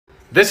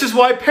This is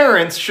why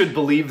parents should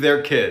believe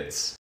their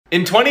kids.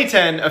 In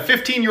 2010, a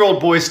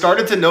 15-year-old boy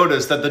started to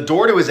notice that the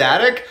door to his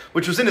attic,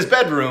 which was in his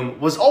bedroom,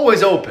 was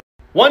always open.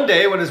 One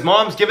day, when his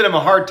mom's giving him a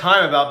hard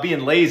time about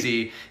being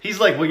lazy, he's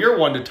like, well, you're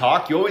one to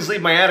talk. You always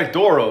leave my attic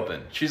door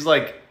open. She's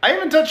like, I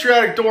haven't touched your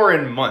attic door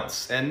in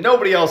months, and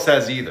nobody else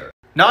has either.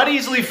 Not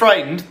easily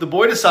frightened, the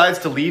boy decides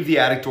to leave the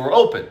attic door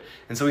open.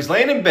 And so he's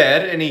laying in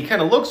bed, and he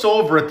kind of looks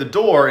over at the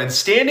door, and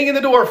standing in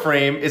the door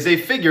frame is a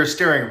figure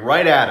staring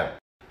right at him.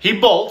 He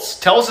bolts,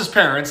 tells his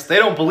parents, they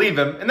don't believe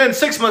him, and then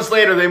 6 months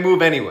later they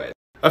move anyway.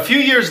 A few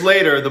years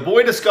later, the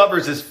boy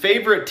discovers his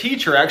favorite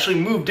teacher actually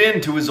moved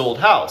into his old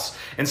house.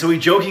 And so he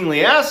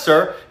jokingly asks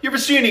her, you ever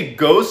see any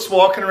ghosts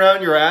walking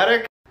around your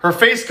attic? Her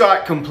face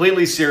got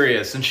completely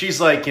serious, and she's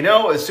like, you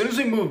know, as soon as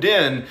we moved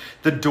in,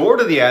 the door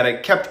to the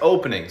attic kept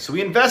opening. So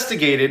we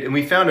investigated and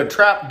we found a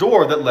trap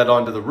door that led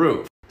onto the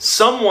roof.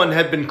 Someone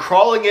had been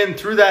crawling in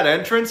through that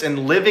entrance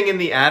and living in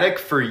the attic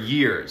for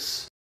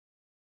years.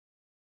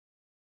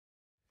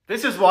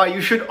 This is why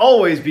you should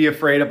always be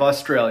afraid of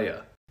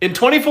Australia. In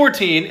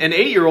 2014, an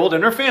 8-year-old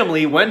and her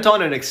family went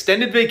on an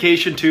extended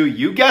vacation to,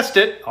 you guessed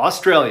it,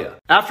 Australia.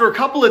 After a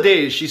couple of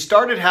days, she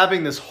started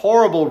having this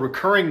horrible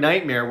recurring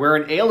nightmare where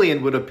an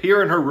alien would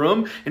appear in her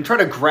room and try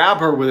to grab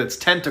her with its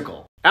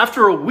tentacle.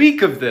 After a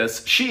week of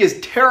this, she is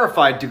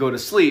terrified to go to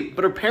sleep,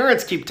 but her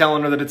parents keep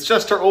telling her that it's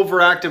just her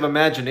overactive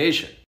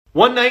imagination.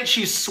 One night,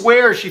 she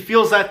swears she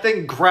feels that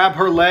thing grab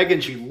her leg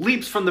and she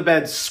leaps from the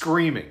bed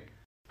screaming.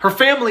 Her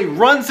family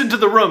runs into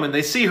the room and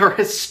they see her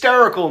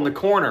hysterical in the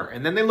corner,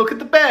 and then they look at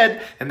the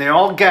bed and they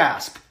all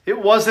gasp. It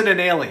wasn't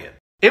an alien.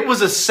 It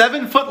was a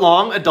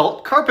 7-foot-long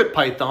adult carpet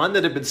python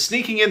that had been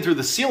sneaking in through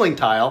the ceiling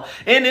tile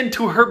and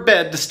into her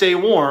bed to stay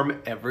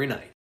warm every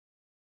night.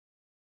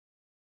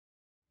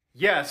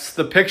 Yes,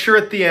 the picture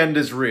at the end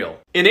is real.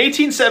 In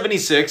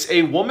 1876,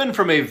 a woman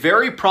from a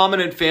very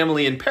prominent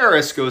family in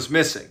Paris goes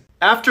missing.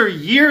 After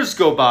years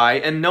go by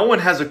and no one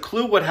has a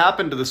clue what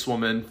happened to this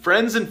woman,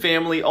 friends and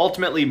family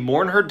ultimately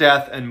mourn her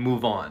death and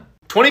move on.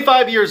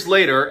 25 years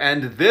later,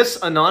 and this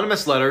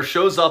anonymous letter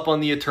shows up on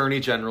the Attorney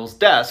General's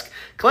desk,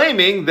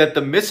 claiming that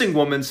the missing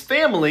woman's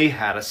family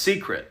had a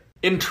secret.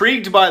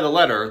 Intrigued by the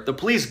letter, the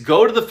police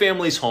go to the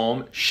family's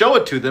home, show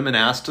it to them, and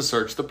ask to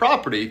search the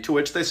property, to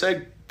which they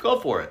say, go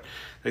for it.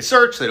 They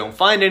search, they don't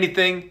find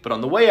anything, but on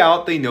the way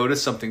out, they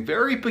notice something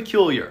very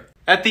peculiar.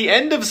 At the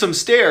end of some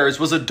stairs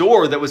was a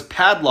door that was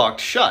padlocked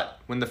shut.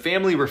 When the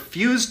family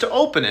refused to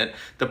open it,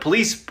 the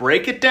police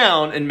break it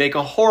down and make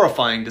a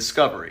horrifying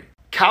discovery.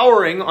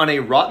 Cowering on a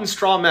rotten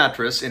straw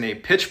mattress in a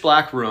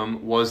pitch-black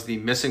room was the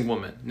missing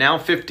woman, now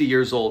 50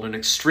 years old and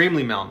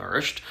extremely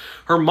malnourished.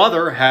 Her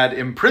mother had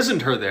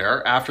imprisoned her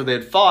there after they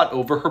had fought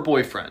over her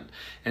boyfriend,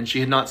 and she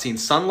had not seen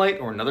sunlight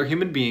or another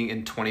human being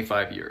in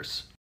 25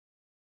 years.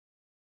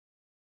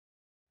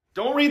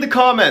 Don't read the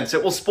comments,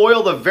 it will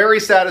spoil the very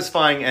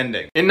satisfying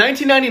ending. In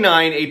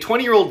 1999, a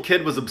 20-year-old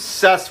kid was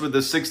obsessed with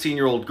this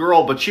 16-year-old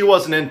girl, but she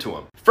wasn't into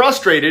him.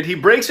 Frustrated, he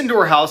breaks into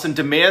her house and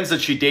demands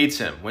that she dates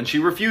him. When she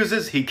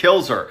refuses, he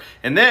kills her.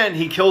 And then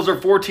he kills her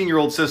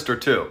 14-year-old sister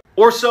too.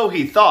 Or so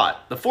he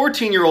thought. The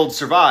 14-year-old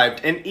survived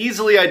and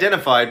easily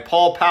identified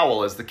Paul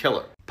Powell as the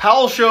killer.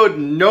 Powell showed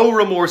no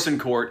remorse in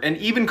court and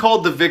even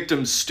called the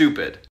victim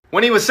stupid.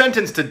 When he was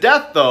sentenced to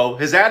death, though,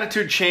 his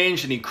attitude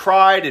changed and he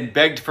cried and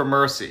begged for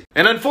mercy.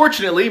 And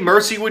unfortunately,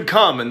 mercy would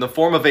come in the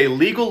form of a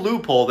legal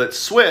loophole that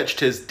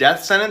switched his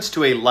death sentence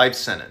to a life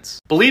sentence.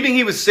 Believing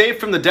he was safe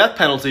from the death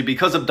penalty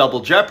because of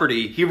double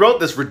jeopardy, he wrote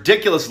this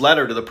ridiculous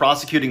letter to the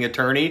prosecuting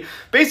attorney,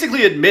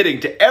 basically admitting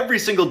to every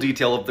single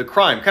detail of the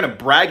crime, kind of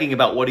bragging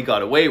about what he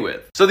got away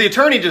with. So the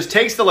attorney just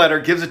takes the letter,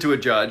 gives it to a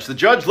judge, the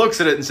judge looks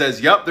at it and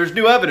says, yep, there's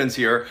new evidence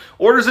here,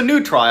 orders a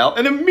new trial,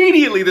 and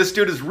immediately this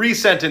dude is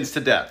resentenced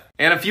to death.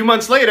 And a few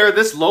months later,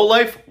 this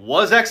lowlife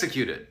was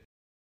executed.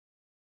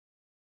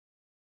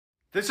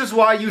 This is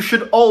why you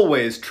should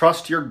always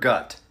trust your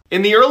gut.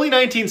 In the early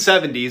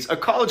 1970s, a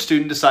college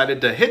student decided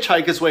to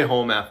hitchhike his way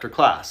home after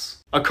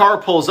class. A car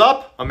pulls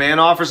up, a man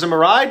offers him a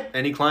ride,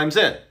 and he climbs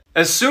in.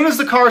 As soon as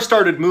the car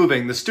started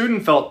moving, the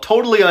student felt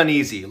totally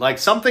uneasy, like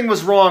something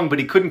was wrong but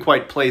he couldn't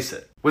quite place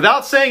it.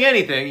 Without saying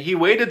anything, he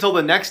waited till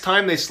the next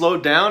time they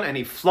slowed down and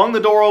he flung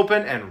the door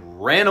open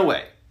and ran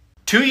away.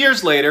 2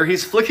 years later,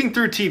 he's flicking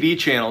through TV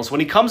channels when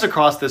he comes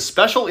across this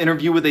special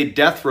interview with a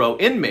death row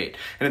inmate.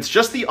 And it's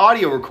just the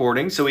audio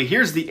recording, so he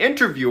hears the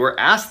interviewer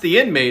ask the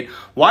inmate,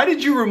 why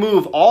did you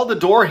remove all the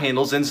door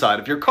handles inside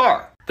of your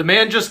car? The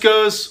man just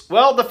goes,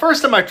 well, the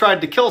first time I tried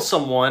to kill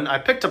someone, I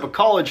picked up a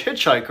college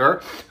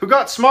hitchhiker who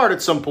got smart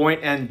at some point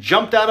and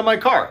jumped out of my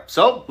car.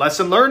 So,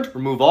 lesson learned,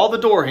 remove all the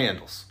door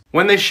handles.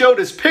 When they showed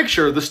his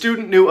picture, the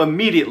student knew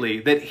immediately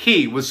that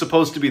he was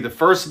supposed to be the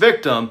first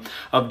victim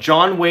of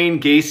John Wayne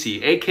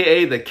Gacy,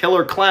 aka the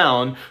killer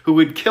clown, who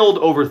had killed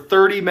over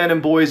 30 men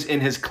and boys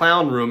in his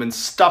clown room and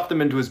stuffed them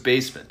into his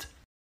basement.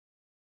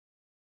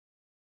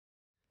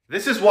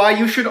 This is why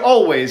you should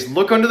always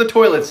look under the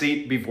toilet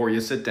seat before you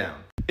sit down.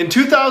 In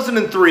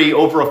 2003,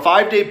 over a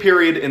 5-day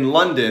period in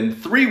London,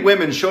 3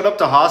 women showed up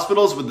to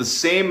hospitals with the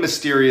same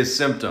mysterious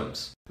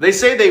symptoms. They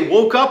say they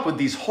woke up with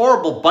these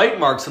horrible bite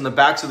marks on the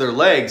backs of their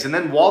legs, and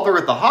then while they're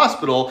at the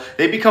hospital,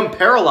 they become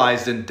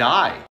paralyzed and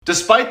die.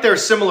 Despite their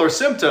similar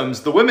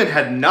symptoms, the women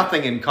had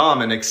nothing in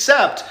common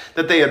except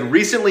that they had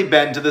recently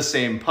been to the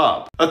same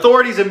pub.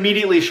 Authorities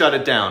immediately shut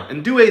it down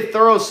and do a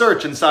thorough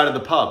search inside of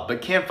the pub,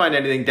 but can't find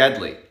anything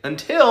deadly,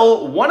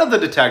 until one of the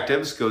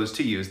detectives goes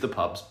to use the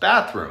pub's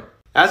bathroom.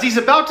 As he's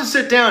about to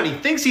sit down, he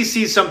thinks he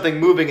sees something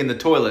moving in the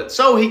toilet,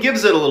 so he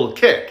gives it a little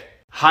kick.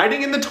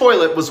 Hiding in the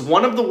toilet was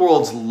one of the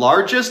world's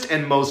largest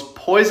and most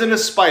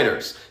poisonous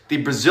spiders, the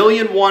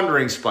Brazilian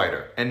wandering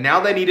spider, and now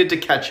they needed to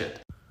catch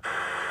it.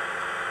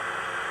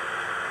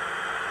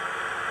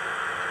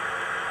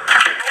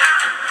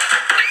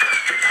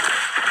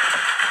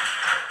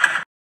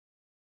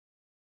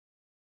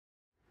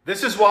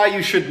 This is why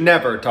you should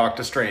never talk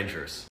to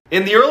strangers.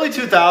 In the early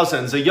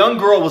 2000s, a young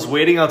girl was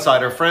waiting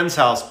outside her friend's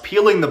house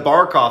peeling the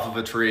bark off of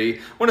a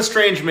tree when a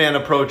strange man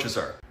approaches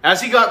her.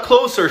 As he got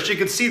closer, she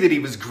could see that he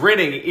was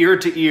grinning ear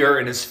to ear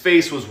and his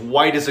face was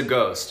white as a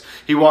ghost.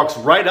 He walks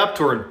right up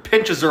to her and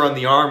pinches her on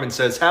the arm and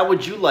says, "How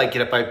would you like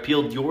it if I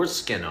peeled your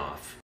skin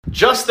off?"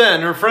 Just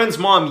then, her friend's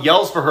mom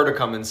yells for her to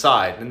come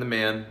inside, and the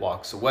man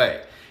walks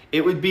away.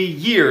 It would be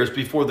years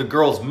before the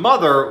girl's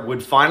mother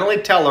would finally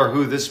tell her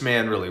who this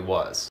man really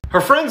was.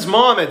 Her friend's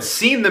mom had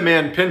seen the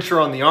man pinch her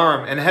on the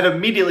arm and had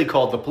immediately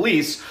called the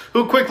police,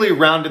 who quickly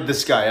rounded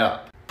this guy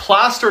up.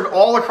 Plastered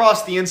all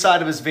across the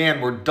inside of his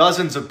van were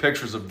dozens of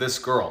pictures of this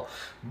girl.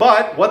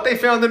 But what they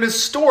found in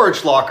his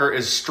storage locker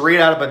is straight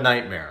out of a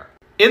nightmare.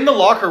 In the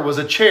locker was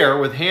a chair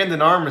with hand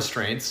and arm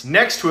restraints.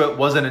 Next to it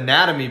was an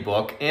anatomy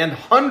book and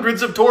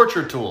hundreds of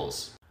torture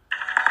tools.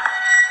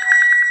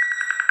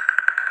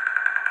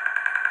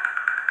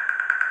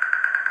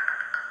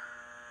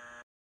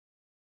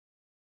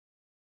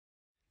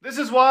 This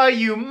is why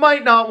you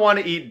might not want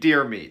to eat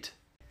deer meat.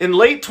 In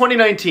late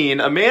 2019,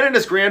 a man and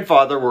his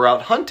grandfather were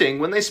out hunting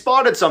when they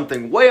spotted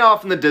something way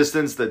off in the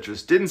distance that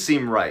just didn't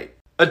seem right.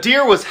 A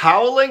deer was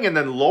howling and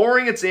then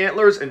lowering its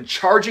antlers and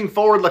charging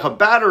forward like a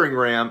battering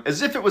ram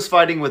as if it was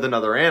fighting with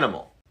another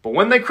animal. But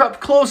when they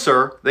crept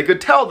closer, they could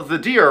tell that the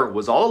deer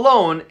was all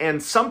alone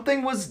and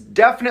something was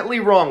definitely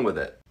wrong with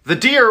it. The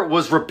deer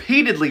was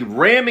repeatedly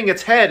ramming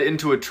its head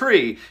into a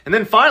tree, and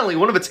then finally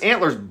one of its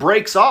antlers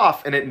breaks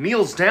off and it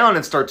kneels down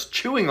and starts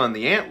chewing on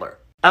the antler.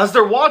 As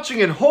they're watching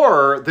in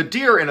horror, the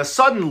deer in a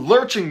sudden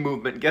lurching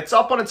movement gets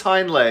up on its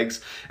hind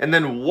legs and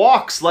then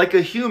walks like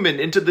a human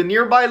into the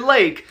nearby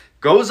lake,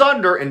 goes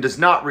under, and does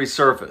not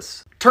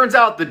resurface. Turns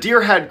out the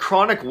deer had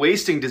chronic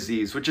wasting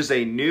disease, which is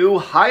a new,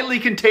 highly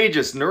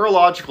contagious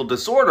neurological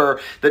disorder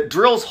that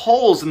drills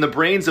holes in the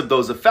brains of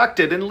those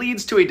affected and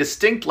leads to a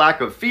distinct lack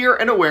of fear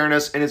and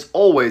awareness and is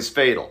always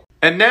fatal.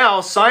 And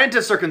now,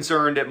 scientists are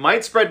concerned it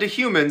might spread to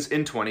humans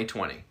in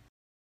 2020.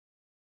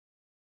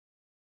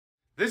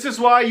 This is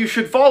why you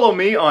should follow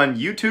me on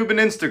YouTube and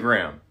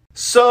Instagram.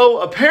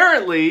 So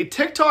apparently,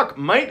 TikTok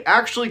might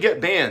actually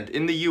get banned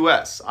in the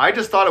US. I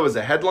just thought it was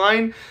a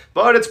headline,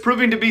 but it's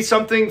proving to be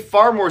something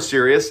far more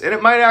serious, and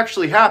it might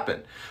actually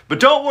happen. But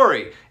don't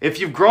worry, if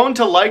you've grown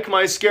to like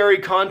my scary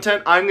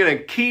content, I'm gonna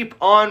keep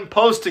on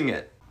posting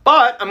it.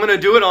 But I'm gonna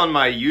do it on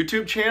my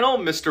YouTube channel,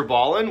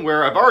 MrBallen,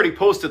 where I've already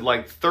posted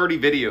like 30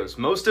 videos.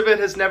 Most of it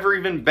has never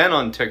even been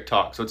on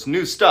TikTok, so it's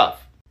new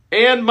stuff.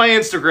 And my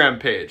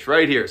Instagram page,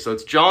 right here. So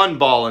it's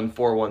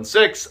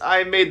JohnBallen416.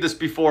 I made this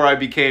before I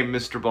became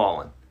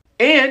MrBallen.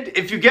 And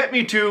if you get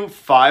me to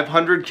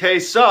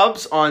 500k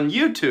subs on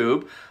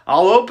YouTube,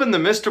 I'll open the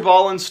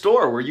MrBallen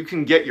store where you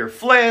can get your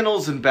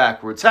flannels and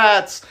backwards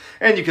hats,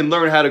 and you can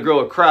learn how to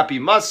grow a crappy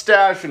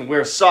mustache and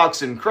wear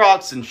socks and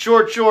Crocs and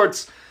short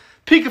shorts.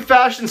 Peak of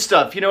fashion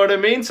stuff, you know what I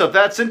mean? So if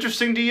that's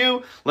interesting to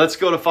you, let's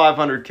go to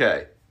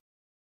 500k.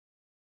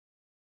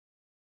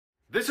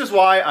 This is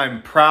why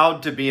I'm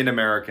proud to be an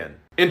American.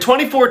 In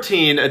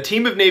 2014, a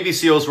team of Navy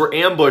SEALs were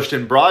ambushed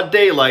in broad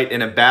daylight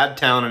in a bad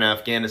town in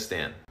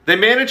Afghanistan. They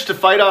managed to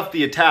fight off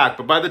the attack,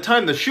 but by the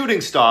time the shooting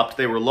stopped,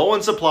 they were low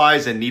on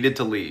supplies and needed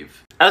to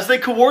leave. As they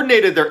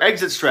coordinated their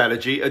exit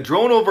strategy, a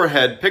drone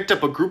overhead picked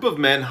up a group of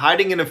men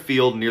hiding in a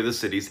field near the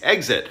city's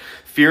exit.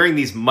 Fearing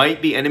these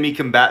might be enemy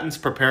combatants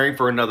preparing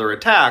for another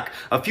attack,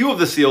 a few of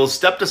the SEALs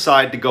stepped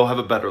aside to go have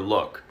a better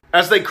look.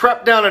 As they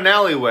crept down an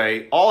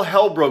alleyway, all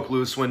hell broke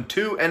loose when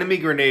 2 enemy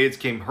grenades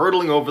came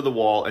hurtling over the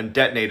wall and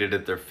detonated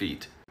at their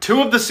feet.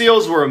 2 of the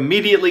SEALs were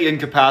immediately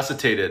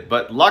incapacitated,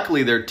 but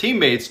luckily their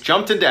teammates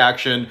jumped into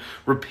action,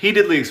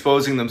 repeatedly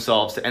exposing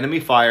themselves to enemy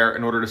fire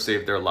in order to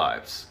save their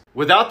lives.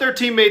 Without their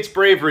teammates'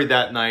 bravery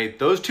that night,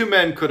 those 2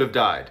 men could have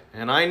died.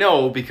 And I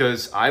know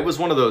because I was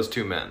one of those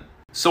 2 men.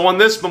 So on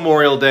this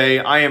Memorial Day,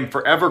 I am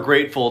forever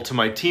grateful to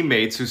my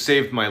teammates who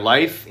saved my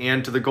life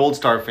and to the Gold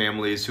Star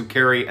families who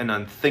carry an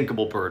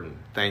unthinkable burden.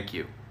 Thank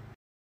you.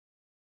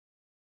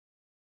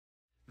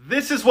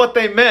 This is what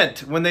they meant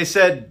when they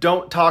said,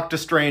 "Don't talk to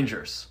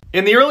strangers."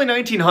 In the early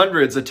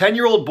 1900s, a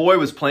 10-year-old boy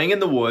was playing in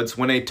the woods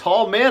when a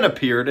tall man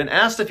appeared and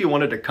asked if he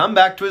wanted to come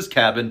back to his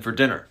cabin for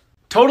dinner.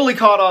 Totally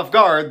caught off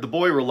guard, the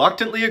boy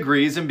reluctantly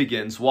agrees and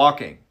begins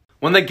walking.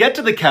 When they get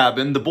to the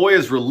cabin, the boy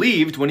is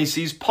relieved when he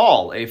sees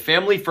Paul, a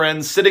family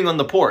friend, sitting on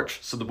the porch,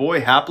 so the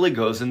boy happily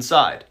goes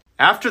inside.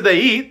 After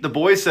they eat, the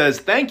boy says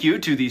thank you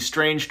to the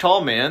strange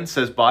tall man,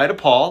 says bye to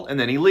Paul, and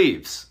then he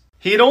leaves.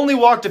 He had only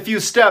walked a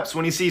few steps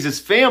when he sees his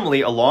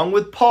family, along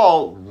with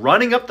Paul,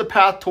 running up the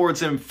path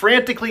towards him,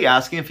 frantically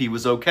asking if he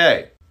was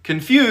okay.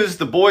 Confused,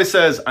 the boy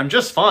says, I'm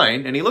just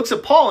fine, and he looks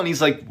at Paul and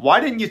he's like,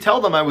 why didn't you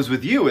tell them I was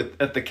with you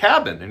at the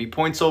cabin? And he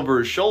points over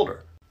his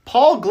shoulder.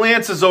 Paul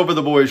glances over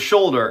the boy's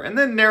shoulder and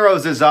then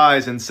narrows his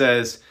eyes and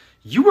says,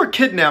 you were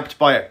kidnapped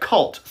by a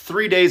cult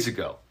 3 days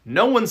ago.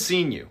 No one's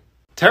seen you.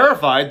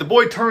 Terrified, the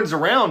boy turns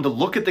around to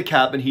look at the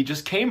cabin he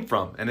just came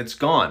from, and it's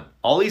gone.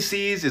 All he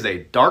sees is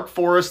a dark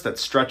forest that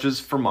stretches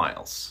for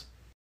miles.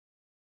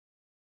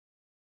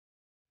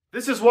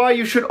 This is why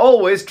you should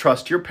always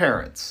trust your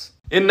parents.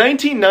 In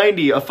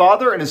 1990, a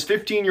father and his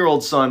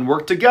 15-year-old son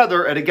worked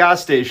together at a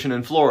gas station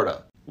in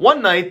Florida.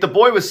 One night, the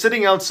boy was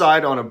sitting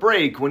outside on a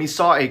break when he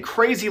saw a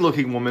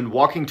crazy-looking woman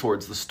walking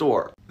towards the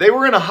store. They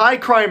were in a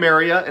high-crime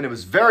area and it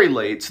was very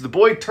late, so the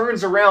boy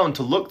turns around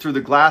to look through the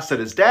glass at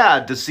his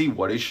dad to see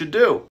what he should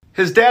do.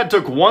 His dad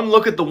took one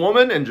look at the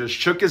woman and just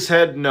shook his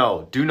head,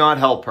 no, do not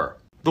help her.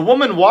 The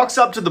woman walks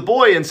up to the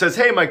boy and says,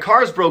 hey, my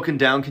car's broken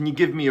down, can you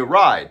give me a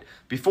ride?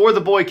 Before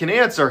the boy can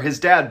answer, his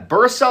dad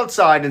bursts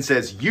outside and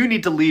says, you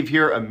need to leave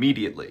here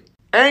immediately.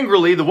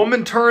 Angrily, the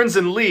woman turns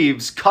and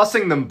leaves,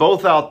 cussing them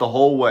both out the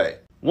whole way.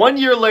 1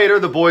 year later,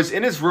 the boy's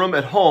in his room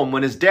at home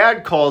when his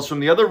dad calls from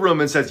the other room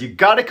and says, you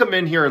gotta come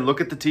in here and look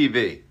at the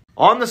TV.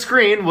 On the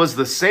screen was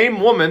the same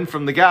woman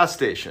from the gas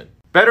station.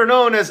 Better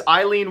known as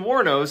Eileen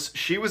Wuornos,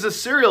 she was a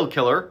serial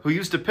killer who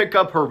used to pick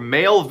up her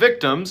male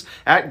victims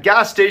at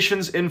gas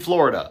stations in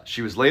Florida.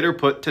 She was later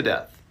put to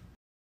death.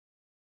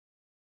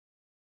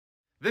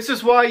 This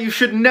is why you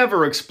should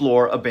never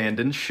explore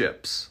abandoned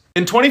ships.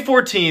 In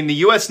 2014, the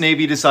US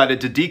Navy decided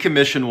to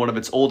decommission one of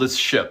its oldest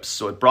ships,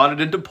 so it brought it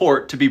into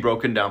port to be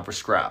broken down for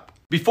scrap.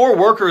 Before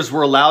workers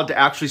were allowed to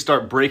actually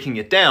start breaking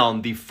it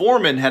down, the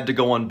foreman had to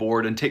go on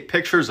board and take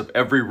pictures of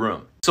every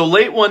room. So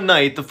late one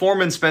night, the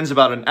foreman spends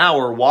about an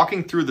hour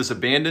walking through this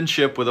abandoned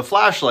ship with a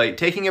flashlight,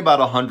 taking about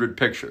 100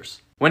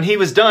 pictures. When he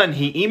was done,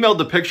 he emailed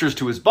the pictures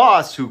to his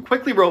boss, who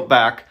quickly wrote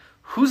back,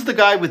 who's the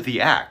guy with the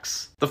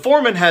axe? The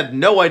foreman had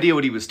no idea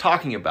what he was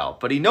talking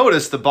about, but he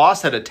noticed the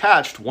boss had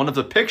attached one of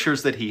the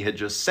pictures that he had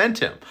just sent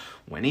him.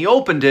 When he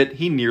opened it,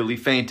 he nearly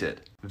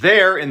fainted.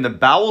 There, in the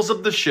bowels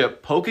of the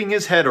ship, poking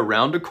his head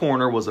around a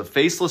corner, was a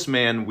faceless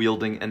man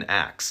wielding an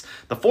axe.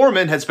 The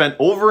foreman had spent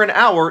over an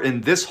hour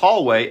in this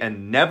hallway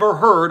and never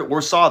heard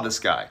or saw this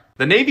guy.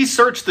 The Navy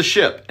searched the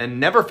ship and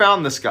never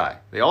found this guy.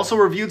 They also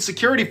reviewed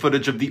security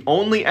footage of the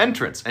only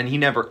entrance, and he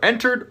never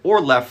entered or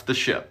left the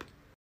ship.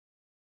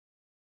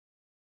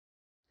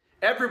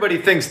 Everybody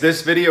thinks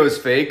this video is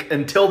fake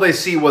until they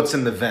see what's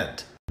in the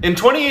vent. In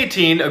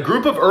 2018, a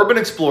group of urban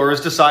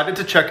explorers decided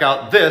to check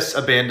out this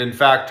abandoned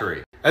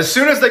factory. As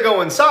soon as they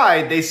go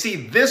inside, they see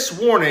this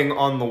warning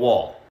on the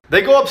wall.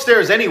 They go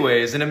upstairs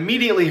anyways and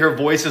immediately hear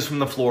voices from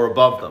the floor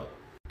above them.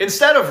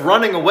 Instead of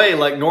running away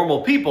like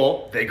normal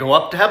people, they go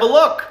up to have a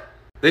look.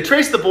 They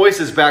trace the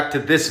voices back to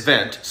this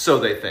vent, so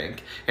they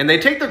think, and they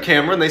take their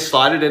camera and they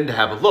slide it in to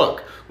have a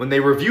look. When they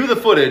review the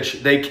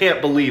footage, they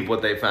can't believe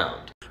what they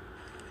found.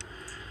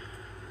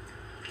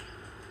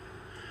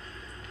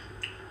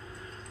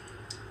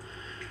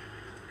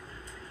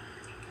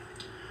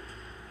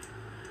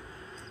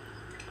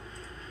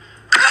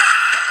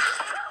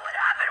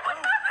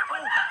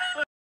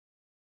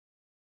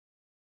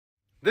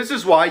 This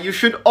is why you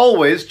should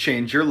always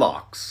change your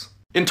locks.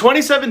 In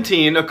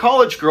 2017, a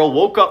college girl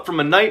woke up from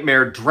a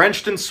nightmare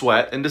drenched in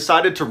sweat and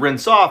decided to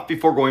rinse off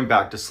before going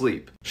back to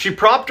sleep. She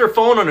propped her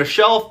phone on a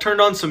shelf, turned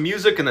on some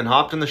music, and then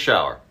hopped in the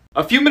shower.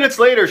 A few minutes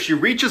later, she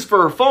reaches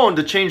for her phone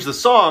to change the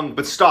song,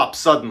 but stops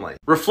suddenly.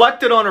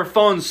 Reflected on her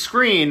phone's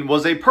screen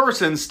was a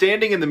person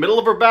standing in the middle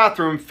of her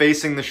bathroom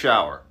facing the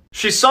shower.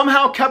 She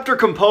somehow kept her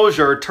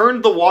composure,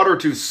 turned the water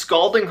to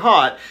scalding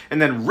hot,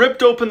 and then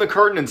ripped open the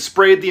curtain and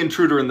sprayed the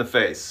intruder in the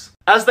face.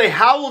 As they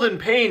howled in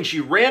pain,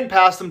 she ran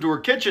past them to her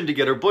kitchen to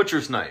get her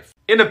butcher's knife.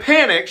 In a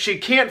panic, she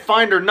can't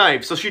find her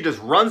knife, so she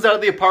just runs out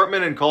of the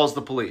apartment and calls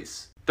the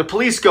police. The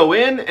police go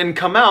in and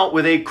come out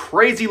with a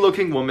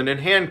crazy-looking woman in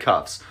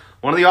handcuffs.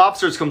 One of the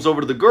officers comes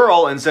over to the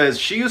girl and says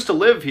she used to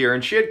live here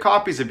and she had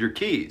copies of your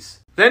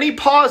keys. Then he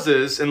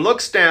pauses and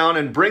looks down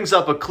and brings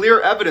up a clear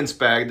evidence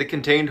bag that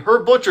contained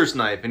her butcher's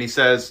knife, and he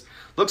says,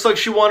 looks like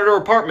she wanted her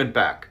apartment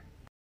back.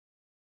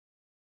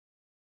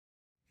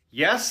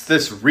 Yes,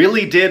 this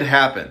really did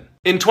happen.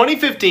 In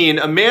 2015,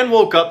 a man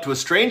woke up to a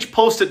strange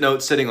post-it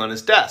note sitting on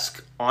his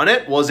desk. On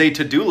it was a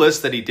to-do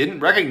list that he didn't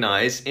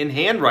recognize in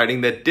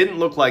handwriting that didn't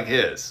look like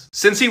his.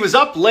 Since he was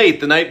up late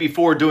the night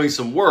before doing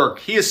some work,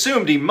 he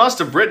assumed he must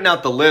have written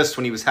out the list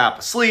when he was half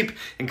asleep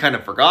and kind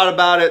of forgot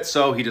about it,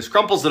 so he just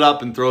crumples it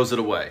up and throws it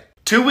away.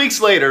 2 weeks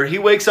later, he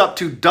wakes up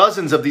to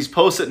dozens of these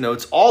post-it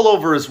notes all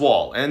over his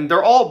wall, and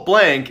they're all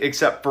blank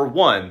except for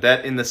one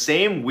that, in the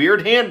same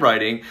weird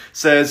handwriting,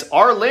 says,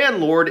 "Our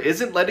landlord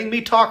isn't letting me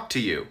talk to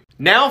you."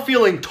 Now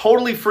feeling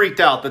totally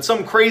freaked out that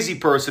some crazy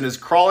person is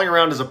crawling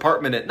around his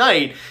apartment at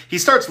night, he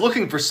starts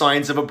looking for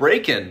signs of a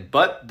break-in,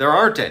 but there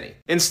aren't any.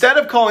 Instead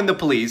of calling the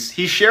police,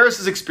 he shares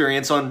his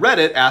experience on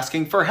Reddit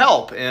asking for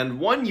help, and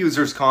one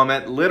user's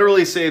comment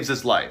literally saves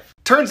his life.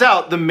 Turns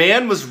out the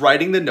man was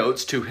writing the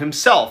notes to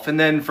himself and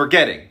then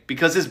forgetting,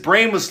 because his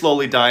brain was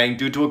slowly dying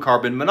due to a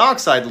carbon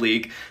monoxide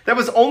leak that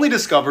was only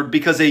discovered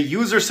because a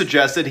user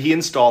suggested he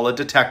install a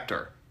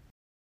detector.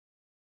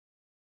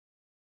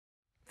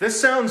 This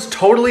sounds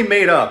totally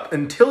made up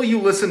until you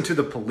listen to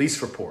the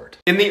police report.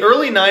 In the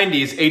early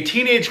 90s, a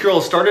teenage girl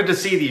started to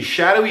see these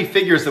shadowy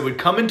figures that would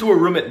come into her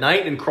room at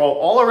night and crawl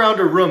all around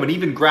her room and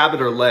even grab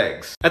at her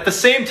legs. At the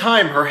same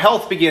time, her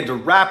health began to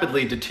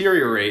rapidly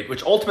deteriorate,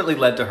 which ultimately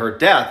led to her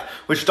death,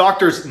 which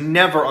doctors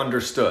never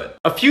understood.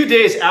 A few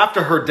days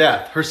after her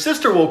death, her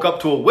sister woke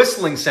up to a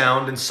whistling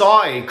sound and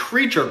saw a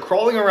creature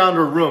crawling around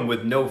her room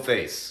with no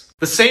face.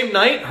 The same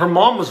night, her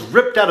mom was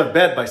ripped out of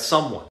bed by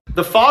someone.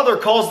 The father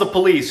calls the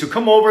police, who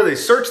come over, they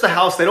search the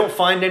house, they don't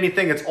find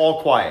anything, it's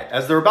all quiet.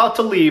 As they're about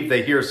to leave,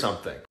 they hear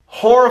something.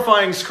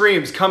 Horrifying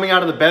screams coming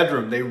out of the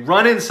bedroom. They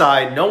run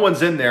inside, no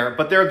one's in there,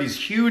 but there are these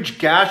huge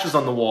gashes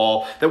on the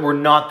wall that were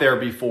not there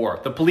before.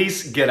 The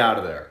police get out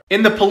of there.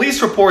 In the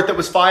police report that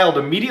was filed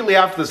immediately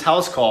after this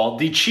house call,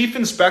 the chief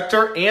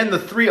inspector and the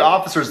 3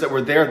 officers that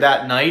were there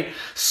that night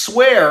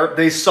swear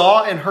they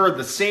saw and heard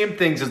the same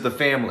things as the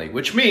family,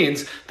 which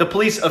means the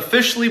police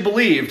officially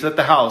believed that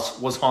the house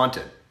was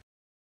haunted.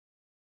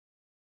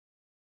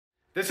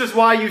 This is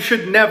why you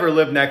should never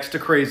live next to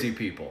crazy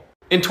people.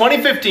 In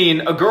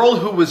 2015, a girl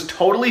who was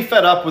totally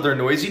fed up with her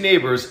noisy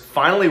neighbors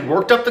finally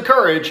worked up the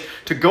courage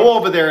to go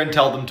over there and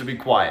tell them to be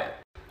quiet.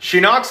 She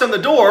knocks on the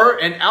door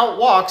and out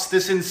walks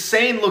this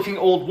insane looking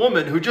old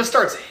woman who just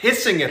starts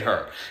hissing at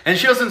her. And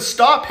she doesn't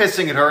stop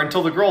hissing at her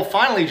until the girl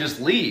finally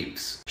just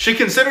leaves. She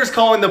considers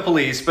calling the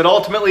police, but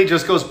ultimately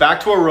just goes back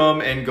to her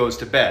room and goes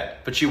to bed.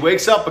 But she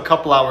wakes up a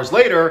couple hours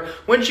later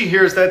when she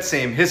hears that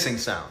same hissing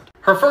sound.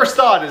 Her first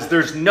thought is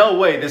there's no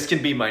way this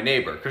can be my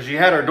neighbor because she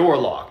had her door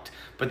locked.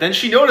 But then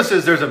she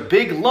notices there's a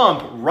big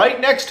lump right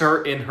next to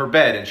her in her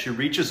bed and she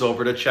reaches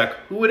over to check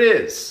who it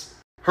is.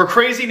 Her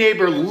crazy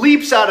neighbor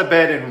leaps out of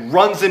bed and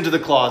runs into the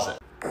closet.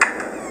 I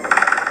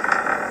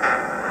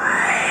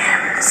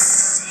am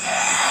safe.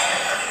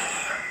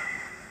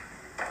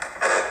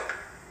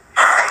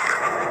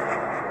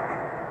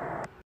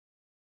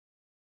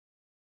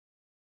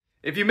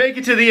 If you make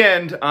it to the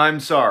end, I'm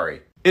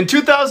sorry. In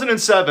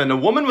 2007, a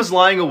woman was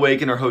lying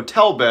awake in her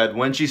hotel bed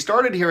when she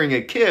started hearing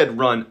a kid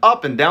run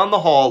up and down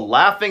the hall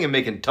laughing and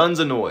making tons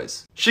of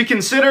noise. She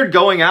considered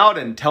going out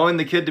and telling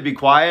the kid to be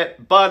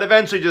quiet, but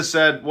eventually just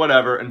said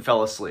whatever and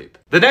fell asleep.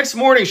 The next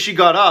morning she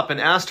got up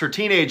and asked her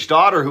teenage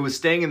daughter who was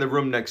staying in the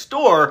room next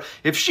door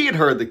if she had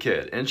heard the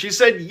kid, and she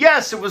said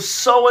yes, it was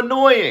so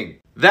annoying.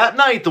 That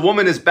night, the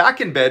woman is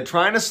back in bed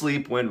trying to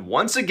sleep when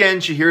once again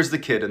she hears the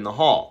kid in the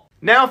hall.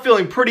 Now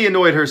feeling pretty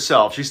annoyed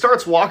herself, she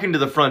starts walking to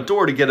the front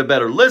door to get a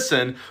better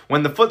listen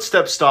when the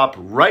footsteps stop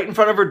right in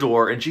front of her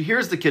door and she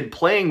hears the kid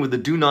playing with the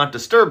do not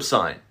disturb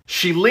sign.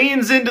 She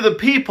leans into the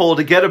peephole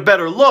to get a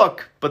better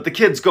look, but the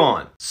kid's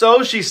gone.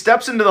 So she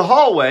steps into the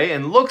hallway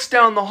and looks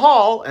down the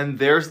hall and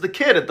there's the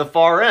kid at the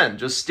far end,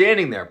 just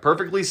standing there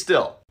perfectly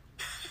still.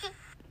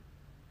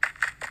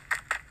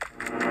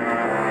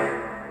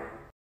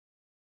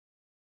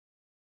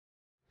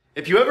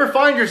 If you ever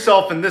find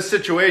yourself in this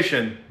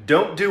situation,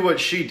 don't do what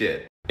she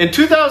did. In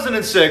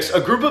 2006,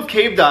 a group of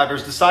cave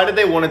divers decided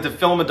they wanted to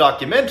film a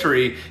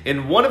documentary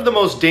in one of the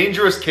most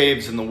dangerous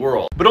caves in the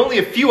world. But only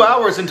a few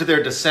hours into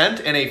their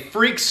descent, and a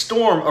freak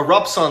storm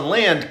erupts on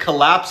land,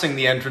 collapsing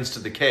the entrance to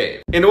the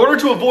cave. In order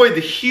to avoid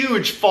the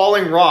huge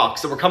falling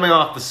rocks that were coming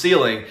off the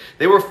ceiling,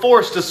 they were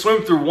forced to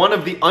swim through one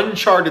of the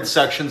uncharted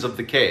sections of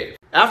the cave.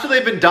 After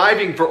they've been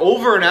diving for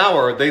over an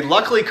hour, they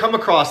luckily come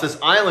across this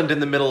island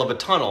in the middle of a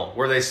tunnel,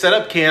 where they set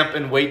up camp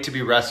and wait to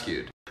be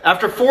rescued.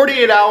 After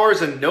 48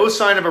 hours and no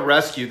sign of a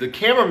rescue, the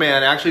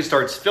cameraman actually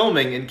starts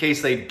filming in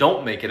case they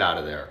don't make it out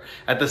of there.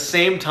 At the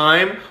same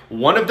time,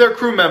 one of their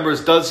crew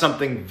members does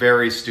something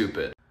very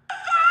stupid.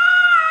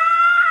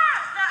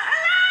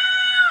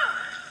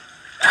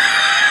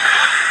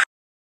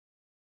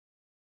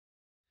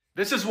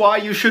 This is why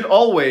you should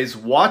always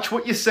watch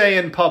what you say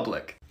in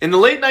public. In the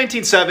late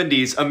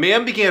 1970s, a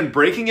man began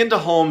breaking into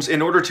homes in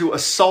order to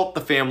assault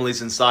the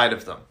families inside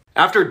of them.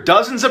 After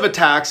dozens of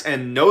attacks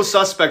and no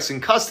suspects in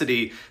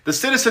custody, the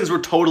citizens were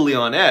totally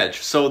on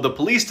edge, so the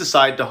police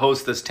decide to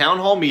host this town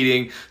hall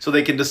meeting so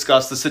they can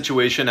discuss the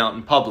situation out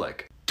in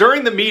public.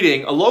 During the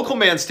meeting, a local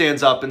man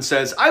stands up and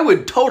says, "I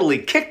would totally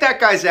kick that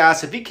guy's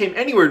ass if he came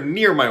anywhere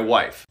near my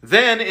wife."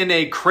 Then, in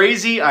a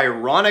crazy,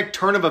 ironic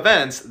turn of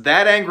events,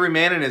 that angry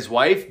man and his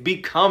wife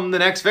become the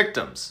next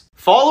victims.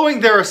 Following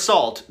their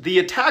assault, the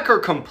attacker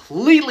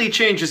completely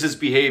changes his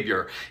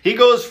behavior. He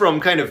goes from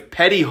kind of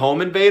petty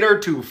home invader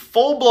to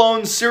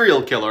full-blown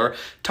serial killer,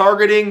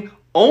 targeting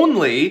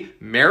Only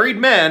married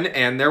men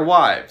and their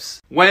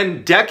wives.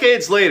 When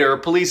decades later,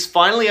 police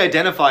finally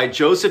identified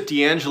Joseph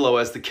D'Angelo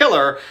as the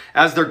killer,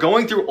 as they're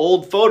going through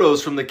old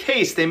photos from the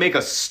case, they make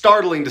a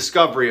startling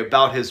discovery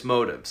about his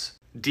motives.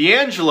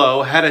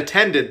 D'Angelo had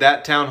attended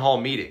that town hall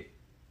meeting.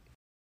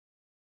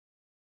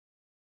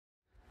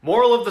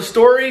 Moral of the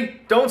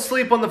story, don't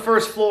sleep on the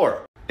first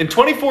floor. In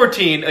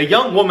 2014, a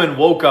young woman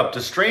woke up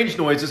to strange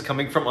noises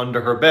coming from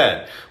under her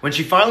bed. When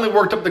she finally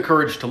worked up the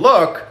courage to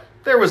look,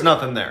 there was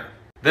nothing there.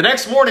 The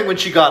next morning when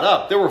she got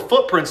up, there were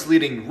footprints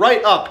leading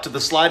right up to the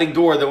sliding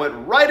door that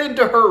went right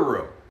into her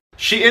room.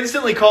 She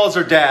instantly calls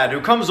her dad, who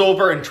comes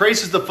over and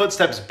traces the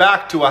footsteps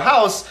back to a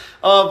house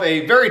of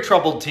a very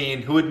troubled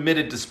teen who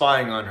admitted to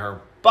spying on her.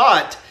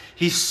 But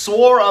he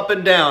swore up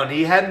and down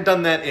he hadn't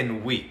done that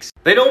in weeks.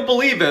 They don't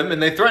believe him,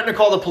 and they threaten to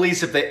call the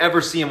police if they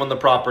ever see him on the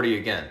property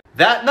again.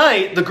 That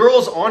night, the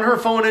girl's on her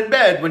phone in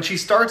bed when she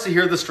starts to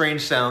hear the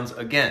strange sounds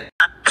again.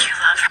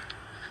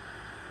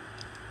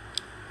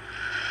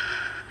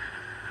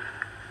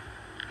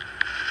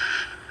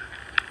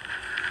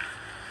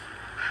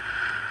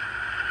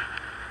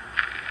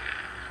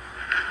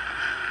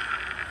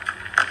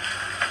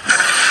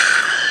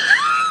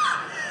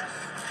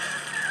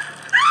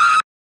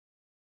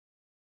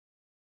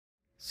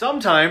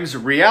 Sometimes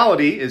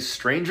reality is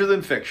stranger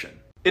than fiction.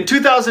 In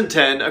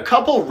 2010, a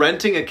couple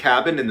renting a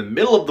cabin in the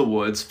middle of the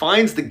woods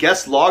finds the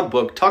guest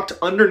logbook tucked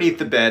underneath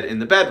the bed in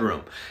the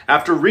bedroom.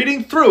 After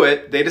reading through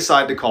it, they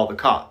decide to call the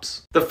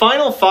cops. The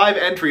final 5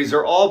 entries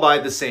are all by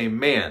the same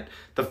man.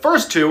 The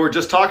first 2 are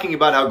just talking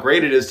about how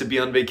great it is to be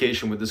on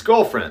vacation with his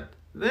girlfriend.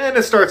 Then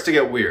it starts to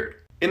get weird.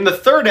 In the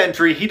 3rd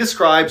entry, he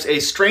describes a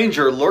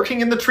stranger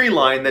lurking in the tree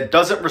line that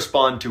doesn't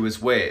respond to his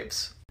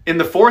waves. In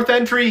the 4th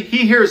entry,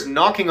 he hears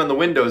knocking on the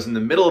windows in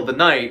the middle of the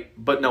night,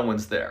 but no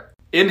one's there.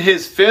 In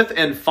his 5th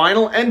and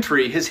final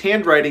entry, his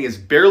handwriting is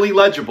barely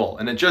legible,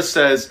 and it just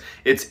says,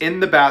 "It's in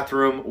the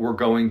bathroom, we're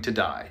going to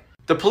die."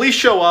 The police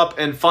show up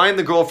and find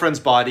the girlfriend's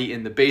body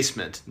in the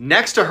basement.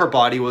 Next to her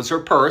body was her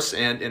purse,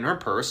 and in her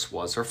purse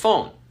was her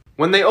phone.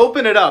 When they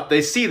open it up,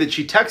 they see that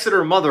she texted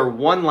her mother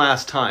one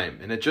last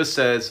time, and it just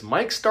says,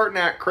 "Mike's starting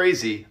to act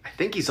crazy. I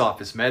think he's off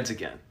his meds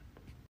again."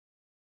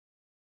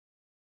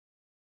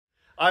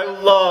 I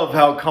love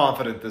how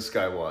confident this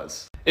guy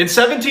was. In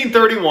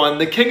 1731,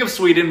 the King of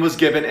Sweden was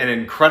given an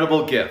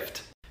incredible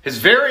gift. His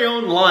very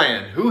own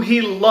lion, who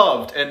he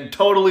loved and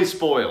totally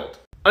spoiled.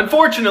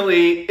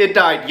 Unfortunately, it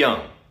died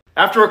young.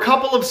 After a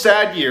couple of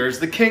sad years,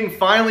 the king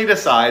finally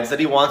decides that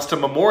he wants to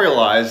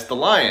memorialize the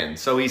lion,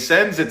 so he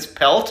sends its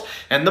pelt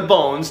and the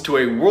bones to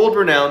a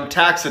world-renowned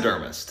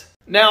taxidermist.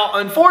 Now,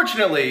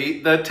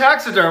 unfortunately, the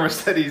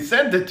taxidermist that he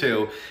sent it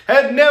to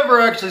had never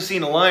actually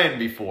seen a lion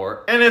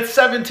before, and it's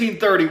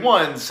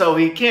 1731, so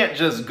he can't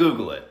just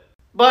Google it.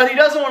 But he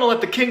doesn't want to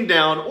let the king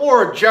down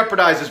or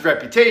jeopardize his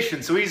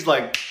reputation, so he's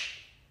like,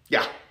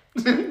 yeah,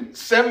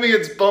 send me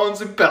its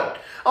bones and pelt.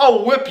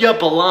 I'll whip you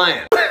up a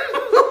lion.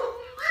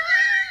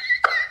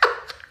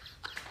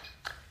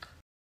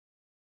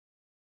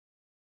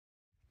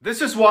 This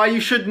is why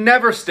you should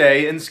never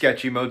stay in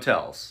sketchy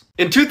motels.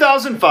 In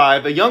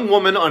 2005, a young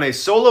woman on a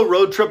solo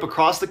road trip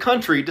across the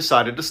country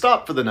decided to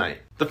stop for the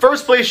night. The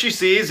first place she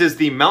sees is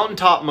the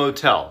Mountaintop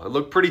Motel. It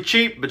looked pretty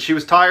cheap, but she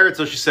was tired,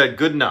 so she said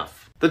good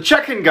enough. The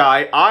check-in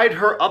guy eyed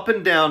her up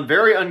and down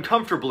very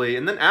uncomfortably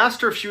and then asked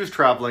her if she was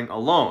traveling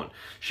alone.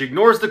 She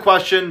ignores the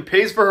question,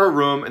 pays for her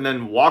room, and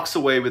then walks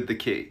away with the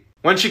key.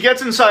 When she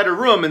gets inside her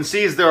room and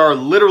sees there are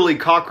literally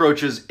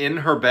cockroaches in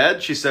her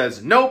bed, she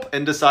says nope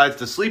and decides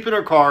to sleep in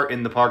her car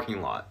in the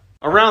parking lot.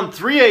 Around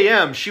 3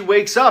 a.m., she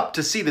wakes up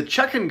to see the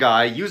check-in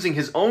guy using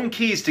his own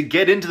keys to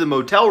get into the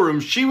motel room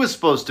she was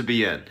supposed to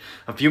be in.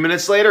 A few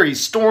minutes later, he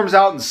storms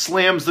out and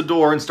slams the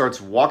door and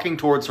starts walking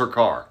towards her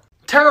car.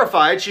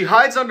 Terrified, she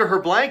hides under her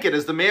blanket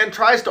as the man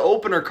tries to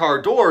open her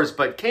car doors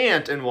but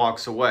can't and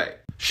walks away.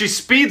 She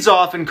speeds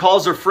off and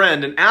calls her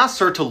friend and asks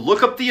her to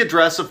look up the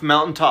address of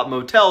Mountaintop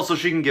Motel so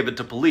she can give it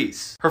to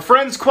police. Her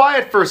friend's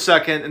quiet for a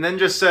second and then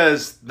just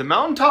says, "The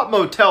Mountaintop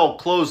Motel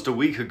closed a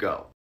week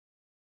ago."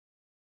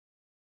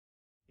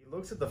 He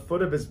looks at the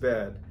foot of his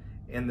bed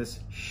and this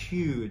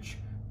huge,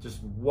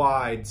 just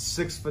wide,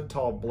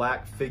 6-foot-tall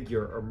black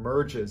figure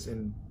emerges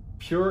in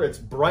pure, it's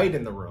bright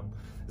in the room.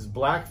 This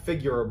black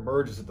figure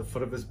emerges at the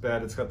foot of his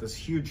bed. It's got this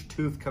huge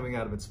tooth coming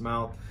out of its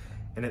mouth,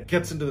 and it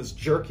gets into this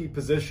jerky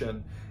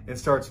position and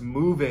starts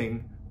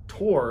moving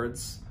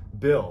towards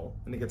Bill.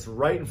 And it gets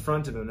right in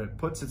front of him, and it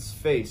puts its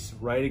face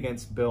right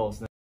against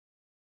Bill's.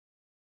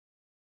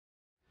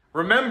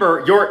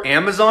 Remember, your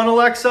Amazon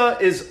Alexa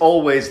is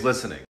always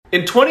listening.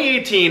 In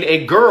 2018,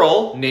 a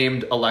girl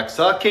named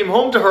Alexa came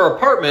home to her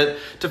apartment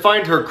to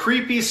find her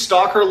creepy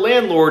stalker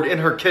landlord in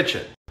her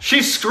kitchen.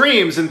 She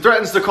screams and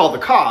threatens to call the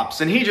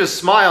cops, and he just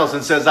smiles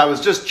and says, "I was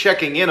just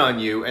checking in on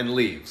you," and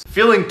leaves.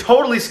 Feeling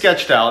totally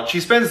sketched out, she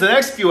spends the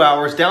next few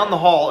hours down the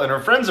hall in her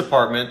friend's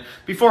apartment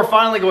before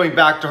finally going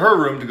back to her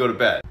room to go to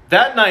bed.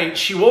 That night,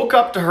 she woke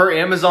up to her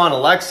Amazon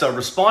Alexa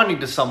responding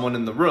to someone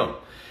in the room.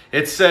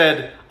 It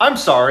said, "I'm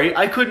sorry,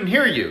 I couldn't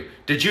hear you.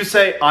 Did you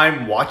say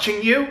I'm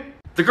watching you?"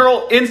 The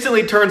girl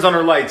instantly turns on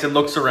her lights and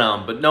looks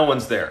around, but no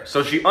one's there.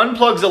 So she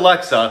unplugs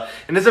Alexa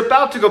and is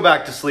about to go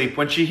back to sleep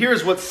when she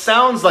hears what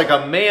sounds like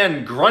a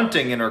man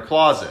grunting in her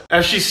closet.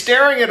 As she's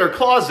staring at her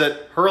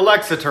closet, her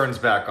Alexa turns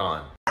back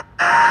on.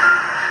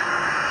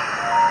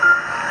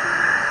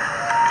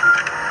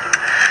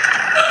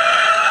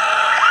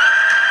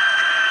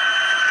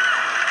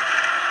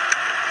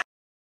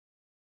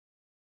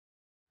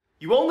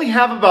 You only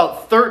have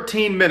about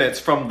 13 minutes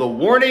from the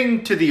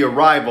warning to the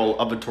arrival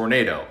of a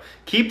tornado.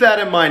 Keep that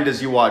in mind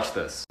as you watch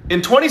this.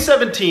 In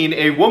 2017,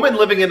 a woman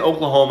living in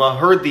Oklahoma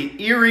heard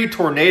the eerie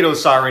tornado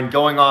siren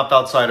going off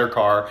outside her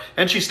car,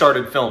 and she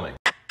started filming.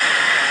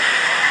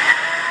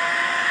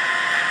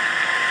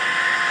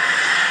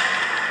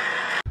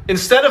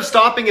 Instead of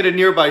stopping at a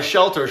nearby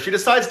shelter, she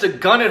decides to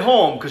gun it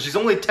home because she's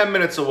only 10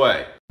 minutes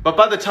away. But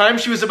by the time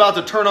she was about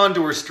to turn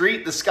onto her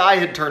street, the sky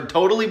had turned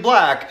totally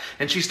black,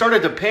 and she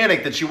started to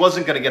panic that she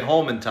wasn't going to get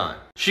home in time.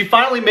 She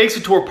finally makes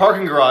it to her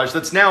parking garage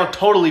that's now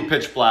totally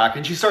pitch black,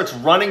 and she starts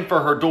running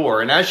for her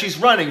door, and as she's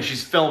running,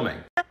 she's filming.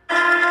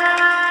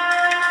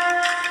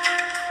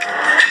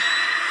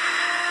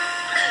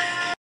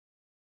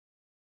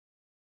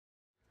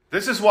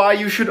 This is why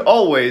you should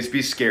always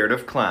be scared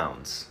of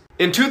clowns.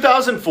 In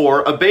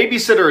 2004, a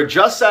babysitter had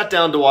just sat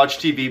down to watch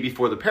TV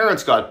before the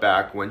parents got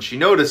back when she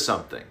noticed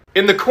something.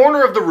 In the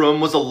corner of the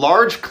room was a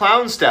large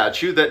clown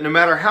statue that, no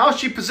matter how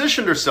she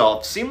positioned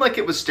herself, seemed like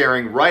it was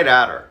staring right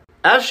at her.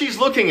 As she's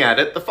looking at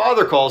it, the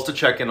father calls to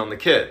check in on the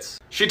kids.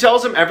 She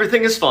tells him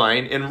everything is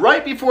fine, and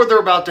right before they're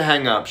about to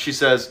hang up, she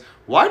says,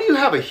 "Why do you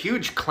have a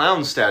huge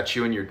clown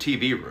statue in your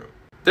TV room?"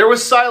 There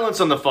was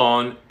silence on the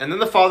phone, and then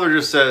the father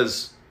just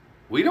says,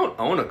 "We don't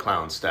own a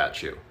clown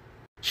statue."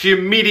 She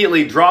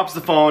immediately drops the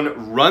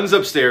phone, runs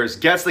upstairs,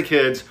 gets the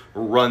kids,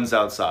 runs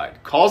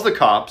outside, calls the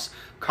cops.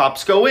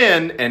 Cops go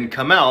in and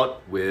come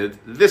out with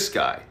this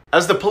guy.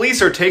 As the police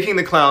are taking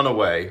the clown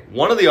away,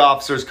 one of the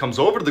officers comes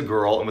over to the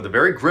girl and with a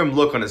very grim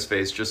look on his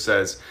face just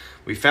says,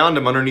 "We found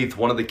him underneath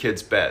one of the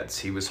kids' beds.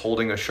 He was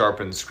holding a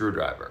sharpened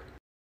screwdriver."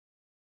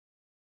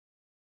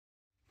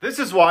 This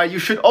is why you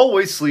should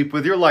always sleep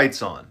with your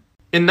lights on.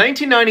 In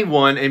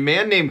 1991, a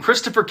man named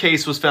Christopher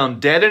Case was found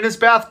dead in his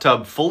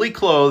bathtub, fully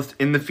clothed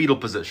in the fetal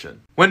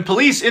position. When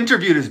police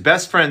interviewed his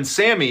best friend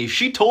Sammy,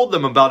 she told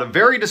them about a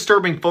very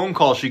disturbing phone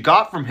call she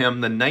got from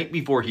him the night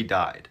before he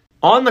died.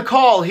 On the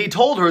call, he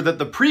told her that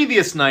the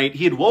previous night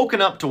he had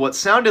woken up to what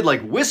sounded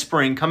like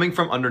whispering coming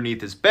from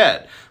underneath his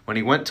bed. When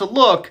he went to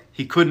look,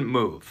 he couldn't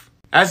move.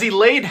 As he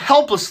laid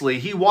helplessly,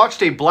 he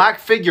watched a black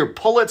figure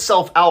pull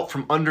itself out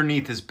from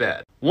underneath his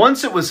bed.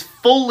 Once it was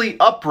fully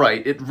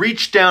upright, it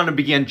reached down and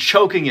began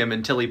choking him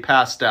until he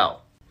passed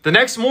out. The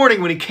next morning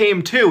when he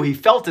came to, he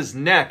felt his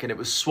neck and it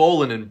was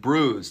swollen and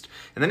bruised.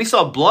 And then he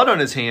saw blood on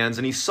his hands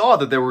and he saw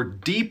that there were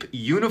deep,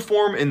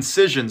 uniform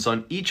incisions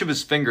on each of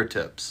his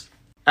fingertips.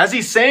 As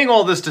he's saying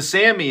all this to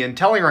Sammy and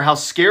telling her how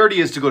scared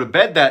he is to go to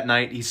bed that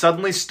night, he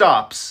suddenly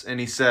stops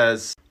and he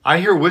says, "I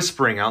hear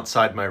whispering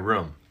outside my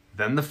room."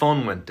 Then the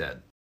phone went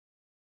dead.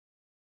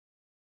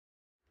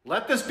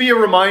 Let this be a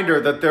reminder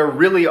that there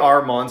really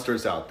are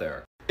monsters out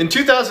there. In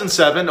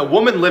 2007, a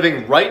woman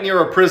living right near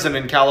a prison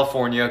in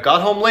California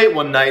got home late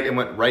one night and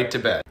went right to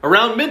bed.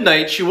 Around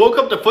midnight, she woke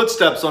up to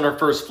footsteps on her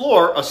first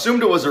floor,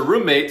 assumed it was her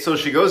roommate, so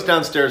she goes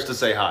downstairs to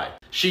say hi.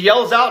 She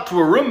yells out to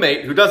her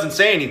roommate, who doesn't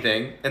say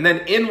anything, and then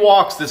in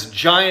walks this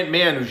giant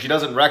man who she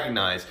doesn't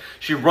recognize.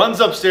 She runs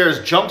upstairs,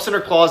 jumps in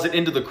her closet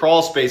into the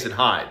crawl space, and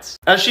hides.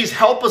 As she's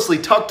helplessly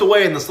tucked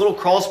away in this little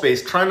crawl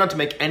space, trying not to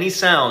make any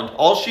sound,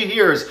 all she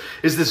hears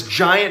is this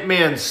giant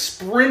man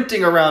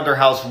sprinting around her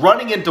house,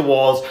 running into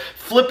walls,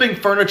 flipping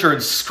furniture,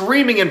 and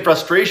screaming in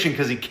frustration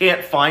because he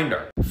can't find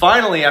her.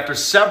 Finally, after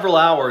several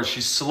hours,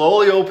 she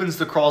slowly opens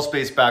the crawl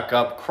space back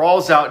up,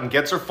 crawls out, and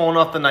gets her phone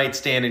off the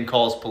nightstand and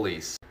calls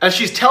police. As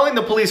she's telling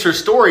the police her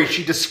story,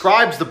 she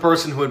describes the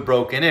person who had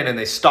broken in, and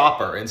they stop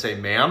her and say,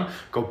 "Ma'am,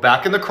 go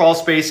back in the crawl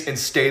space and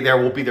stay there.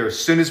 We'll be there as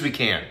soon as we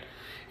can."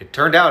 It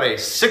turned out a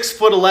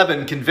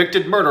 6'11"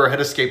 convicted murderer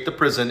had escaped the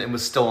prison and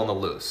was still on the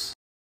loose.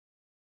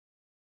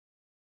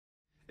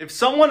 If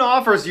someone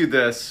offers you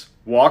this,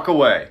 walk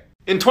away.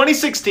 In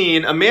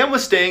 2016, a man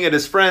was staying at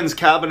his friend's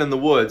cabin in the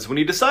woods when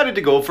he decided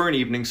to go for an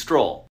evening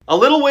stroll. A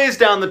little ways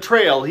down the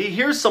trail, he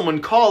hears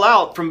someone call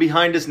out from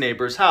behind his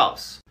neighbor's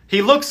house.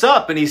 He looks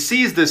up and he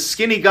sees this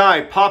skinny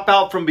guy pop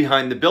out from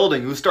behind the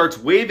building who starts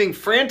waving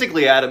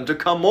frantically at him to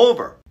come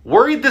over.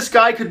 Worried this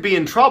guy could be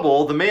in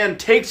trouble, the man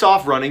takes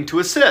off running to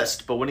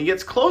assist, but when he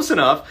gets close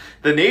enough,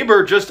 the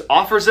neighbor just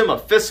offers him a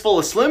fistful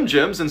of Slim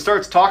Jims and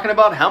starts talking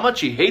about how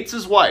much he hates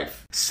his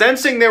wife.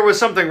 Sensing there was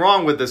something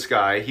wrong with this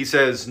guy, he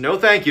says no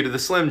thank you to the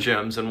Slim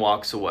Jims and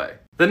walks away.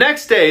 The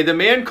next day, the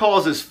man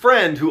calls his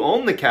friend who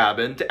owned the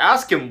cabin to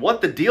ask him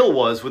what the deal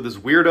was with his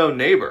weirdo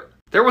neighbor.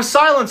 There was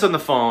silence on the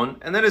phone,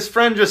 and then his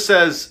friend just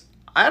says,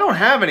 "I don't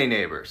have any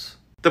neighbors."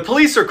 The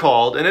police are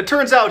called, and it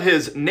turns out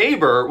his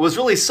neighbor was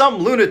really some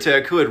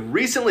lunatic who had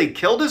recently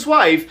killed his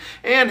wife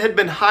and had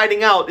been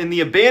hiding out in the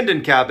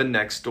abandoned cabin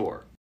next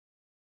door.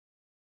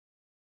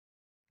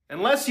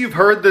 Unless you've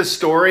heard this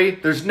story,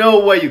 there's no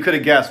way you could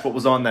have guessed what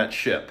was on that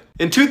ship.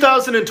 In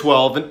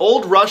 2012, an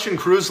old Russian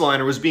cruise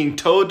liner was being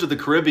towed to the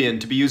Caribbean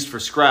to be used for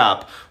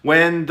scrap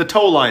when the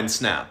tow line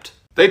snapped.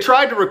 They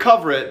tried to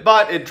recover it,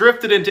 but it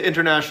drifted into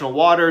international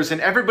waters and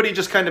everybody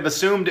just kind of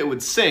assumed it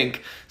would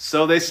sink,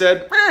 so they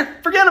said,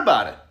 forget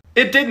about it.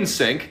 It didn't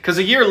sink, because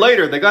a year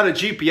later they got a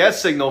GPS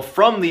signal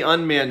from the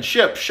unmanned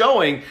ship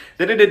showing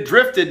that it had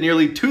drifted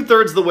nearly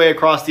 2/3 of the way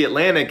across the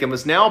Atlantic and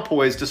was now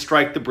poised to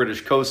strike the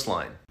British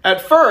coastline.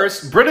 At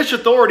first, British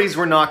authorities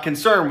were not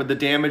concerned with the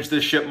damage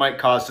this ship might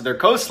cause to their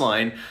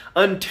coastline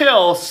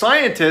until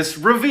scientists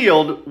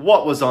revealed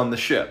what was on the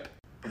ship.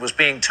 It was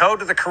being towed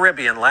to the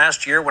Caribbean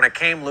last year when it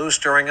came loose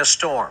during a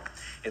storm.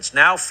 It's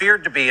now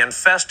feared to be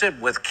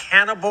infested with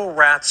cannibal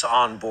rats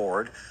on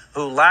board,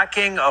 who,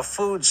 lacking a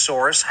food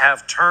source,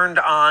 have turned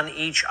on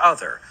each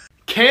other.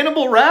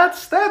 Cannibal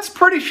rats? That's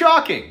pretty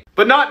shocking.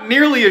 But not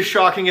nearly as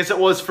shocking as it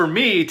was for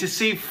me to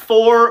see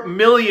 4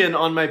 million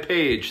on my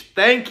page.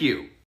 Thank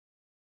you.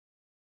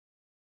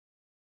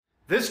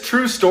 This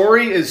true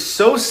story is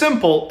so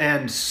simple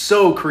and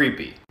so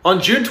creepy.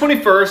 On June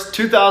 21st,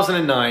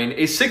 2009,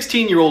 a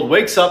 16-year-old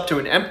wakes up to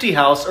an empty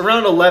house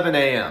around 11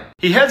 a.m.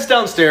 He heads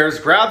downstairs,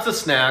 grabs a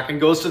snack, and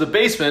goes to the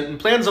basement and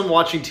plans on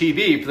watching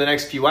TV for the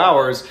next few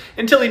hours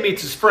until he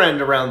meets his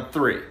friend around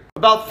 3.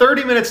 About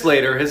 30 minutes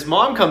later, his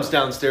mom comes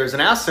downstairs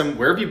and asks him,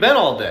 "Where have you been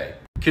all day?"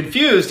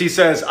 Confused, he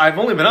says, "I've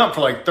only been up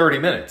for like 30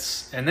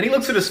 minutes. And then he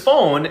looks at his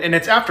phone, and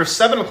it's after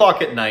 7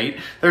 o'clock at night.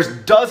 There's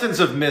dozens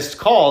of missed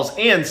calls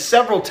and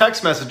several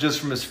text messages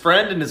from his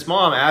friend and his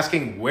mom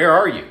asking, "Where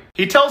are you?"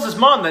 He tells his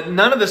mom that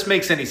none of this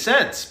makes any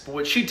sense, but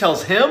what she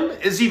tells him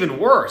is even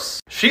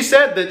worse. She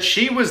said that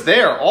she was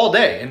there all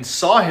day and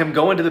saw him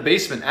go into the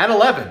basement at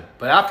 11,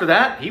 but after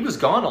that, he was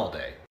gone all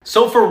day.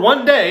 So for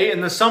one day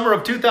in the summer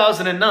of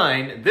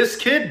 2009, this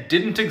kid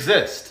didn't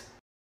exist.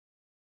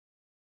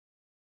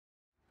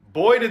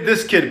 Boy, did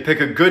this kid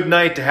pick a good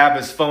night to have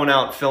his phone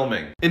out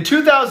filming. In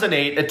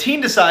 2008, a teen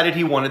decided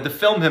he wanted to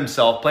film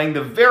himself playing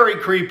the very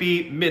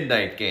creepy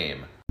Midnight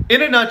Game.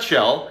 In a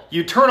nutshell,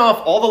 you turn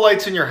off all the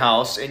lights in your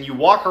house and you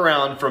walk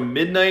around from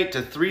midnight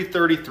to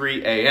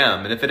 3:33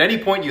 a.m. And if at any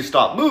point you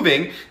stop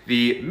moving,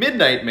 the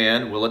Midnight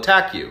Man will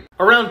attack you.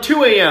 Around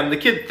 2 a.m., the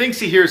kid thinks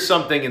he hears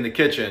something in the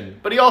kitchen,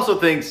 but he also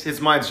thinks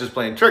his mind's just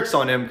playing tricks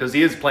on him because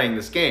he is playing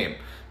this game.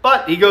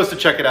 But he goes to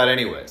check it out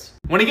anyways.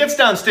 When he gets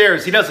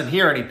downstairs, he doesn't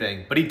hear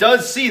anything, but he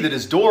does see that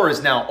his door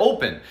is now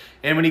open.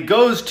 And when he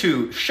goes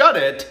to shut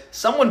it,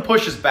 someone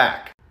pushes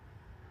back.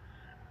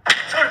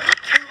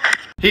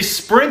 He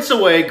sprints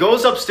away,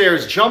 goes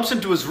upstairs, jumps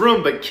into his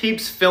room, but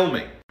keeps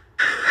filming.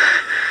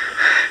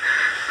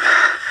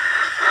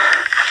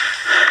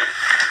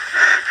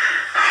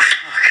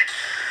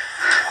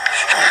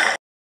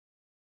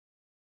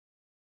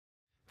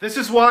 This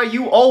is why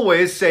you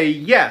always say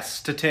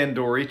yes to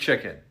tandoori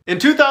chicken. In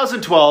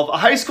 2012, a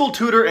high school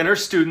tutor and her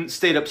student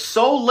stayed up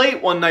so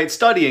late one night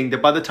studying that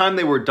by the time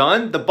they were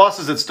done, the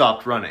buses had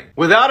stopped running.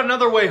 Without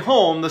another way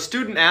home, the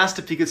student asked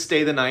if he could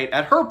stay the night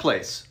at her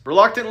place.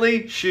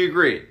 Reluctantly, she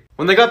agreed.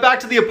 When they got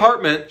back to the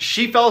apartment,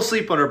 she fell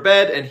asleep on her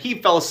bed and he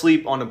fell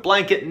asleep on a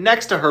blanket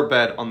next to her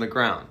bed on the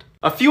ground.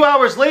 A few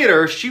hours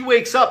later, she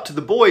wakes up to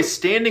the boy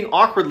standing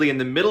awkwardly in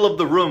the middle of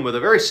the room with a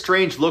very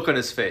strange look on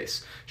his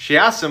face. She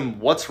asks him,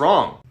 "What's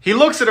wrong?" He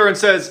looks at her and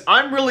says,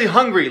 "I'm really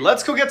hungry.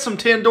 Let's go get some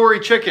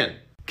tandoori chicken."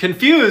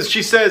 Confused,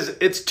 she says,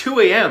 "It's 2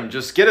 a.m.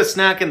 Just get a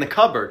snack in the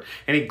cupboard."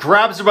 And he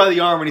grabs her by the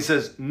arm and he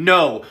says,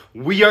 "No,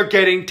 we are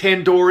getting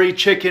tandoori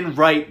chicken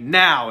right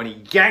now." And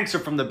he yanks her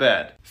from the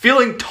bed.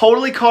 Feeling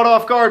totally caught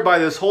off guard by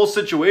this whole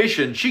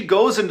situation, she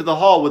goes into the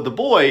hall with the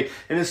boy,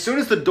 and as soon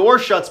as the door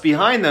shuts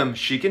behind them,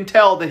 she can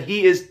tell that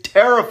he is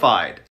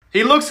terrified.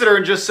 He looks at her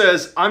and just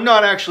says, "I'm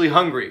not actually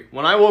hungry.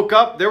 When I woke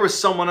up, there was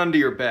someone under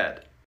your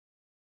bed."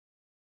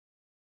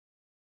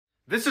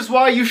 This is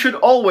why you should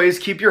always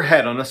keep your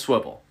head on a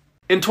swivel.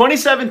 In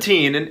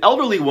 2017, an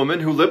elderly woman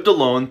who lived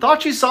alone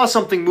thought she saw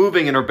something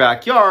moving in her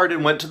backyard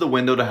and went to the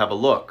window to have a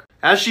look.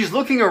 As she's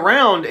looking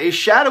around, a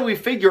shadowy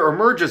figure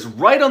emerges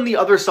right on the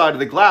other side of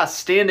the glass,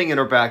 standing in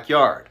her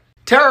backyard.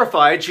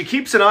 Terrified, she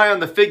keeps an eye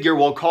on the figure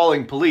while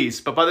calling police,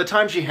 but by the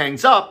time she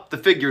hangs up, the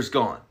figure's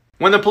gone.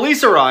 When the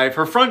police arrive,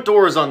 her front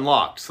door is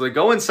unlocked, so they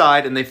go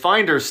inside and they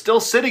find her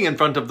still sitting in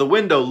front of the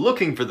window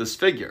looking for this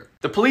figure.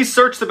 The police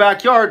search the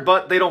backyard,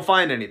 but they don't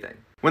find anything.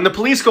 When the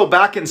police go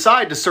back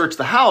inside to search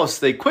the house,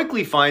 they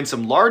quickly find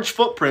some large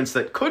footprints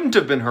that couldn't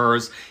have been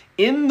hers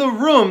in the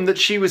room that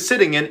she was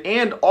sitting in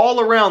and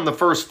all around the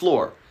first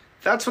floor.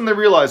 That's when they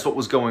realized what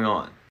was going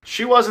on.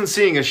 She wasn't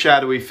seeing a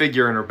shadowy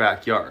figure in her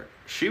backyard.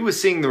 She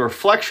was seeing the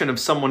reflection of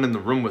someone in the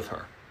room with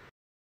her.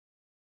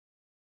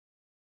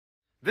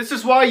 This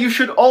is why you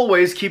should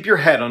always keep your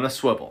head on a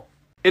swivel.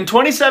 In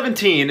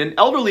 2017, an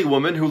elderly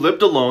woman who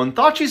lived alone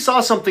thought she saw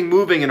something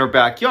moving in her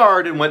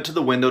backyard and went to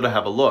the window to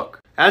have a look.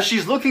 As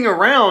she's looking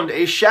around,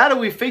 a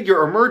shadowy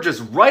figure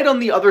emerges right on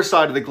the other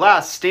side of the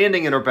glass,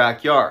 standing in her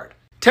backyard.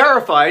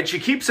 Terrified, she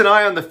keeps an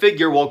eye on the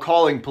figure while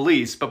calling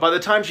police, but by the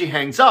time she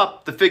hangs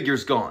up, the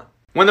figure's gone.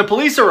 When the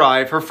police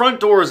arrive, her front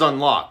door is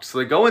unlocked, so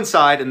they go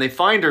inside and they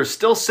find her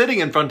still sitting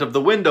in front of the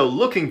window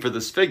looking for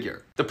this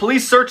figure. The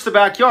police search the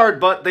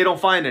backyard, but they don't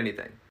find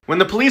anything. When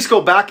the police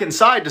go back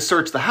inside to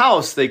search the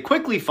house, they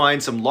quickly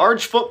find some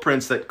large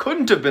footprints that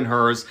couldn't have been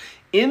hers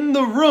in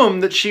the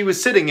room that she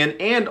was sitting in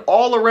and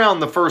all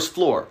around the first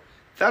floor.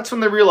 That's when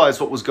they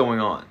realized what was going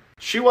on.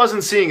 She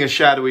wasn't seeing a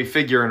shadowy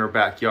figure in her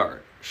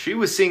backyard. She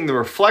was seeing the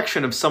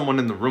reflection of someone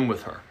in the room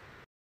with her.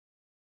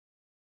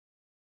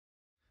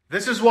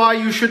 This is why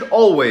you should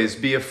always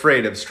be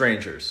afraid of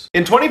strangers.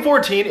 In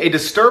 2014, a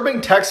disturbing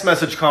text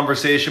message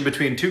conversation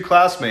between two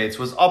classmates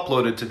was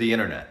uploaded to the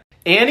internet.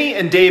 Annie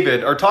and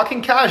David are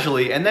talking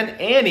casually, and then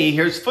Annie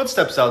hears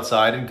footsteps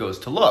outside and goes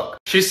to look.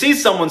 She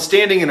sees someone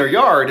standing in her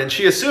yard, and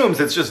she assumes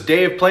it's just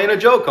Dave playing a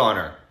joke on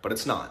her, but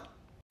it's not.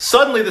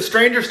 Suddenly, the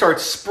stranger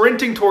starts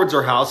sprinting towards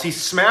her house. He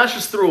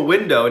smashes through a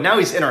window, and now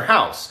he's in her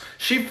house.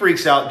 She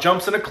freaks out,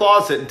 jumps in a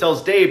closet, and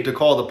tells Dave to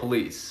call the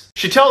police.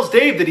 She tells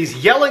Dave that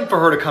he's yelling for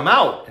her to come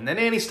out, and then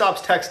Annie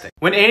stops texting.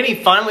 When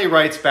Annie finally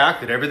writes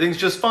back that everything's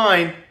just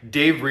fine,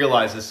 Dave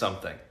realizes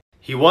something.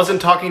 He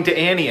wasn't talking to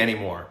Annie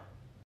anymore.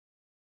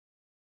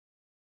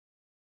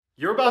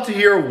 You're about to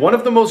hear one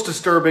of the most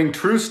disturbing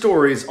true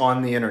stories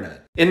on the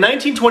internet. In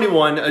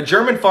 1921, a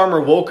German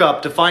farmer woke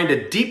up to find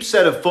a deep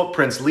set of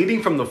footprints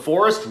leading from the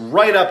forest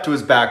right up to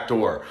his back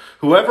door.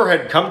 Whoever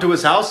had come to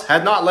his house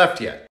had not left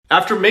yet.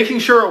 After making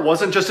sure it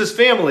wasn't just his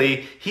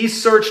family, he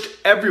searched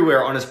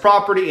everywhere on his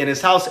property and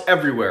his house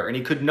everywhere, and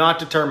he could not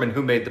determine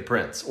who made the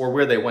prints or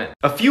where they went.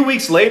 A few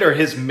weeks later,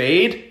 his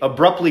maid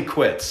abruptly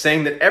quit,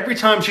 saying that every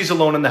time she's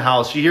alone in the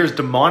house, she hears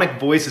demonic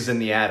voices in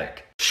the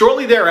attic.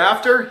 Shortly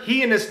thereafter,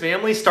 he and his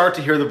family start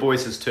to hear the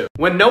voices too.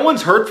 When no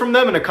one's heard from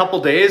them in a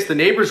couple days, the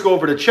neighbors go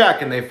over to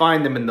check and they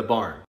find them in the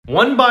barn.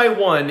 One by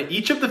one,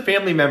 each of the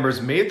family members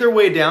made their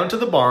way down to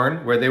the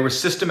barn where they were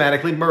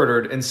systematically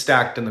murdered and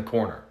stacked in the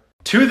corner.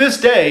 To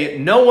this day,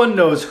 no one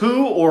knows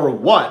who or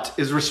what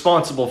is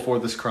responsible for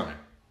this crime.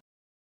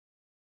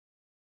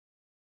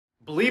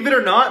 Believe it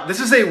or not, this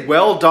is a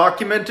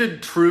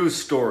well-documented, true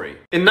story.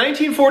 In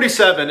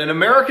 1947, an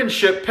American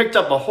ship picked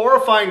up a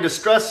horrifying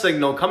distress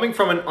signal coming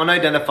from an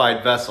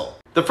unidentified vessel.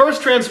 The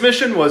first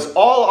transmission was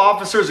all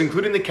officers,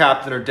 including the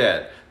captain, are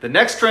dead. The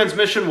next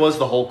transmission was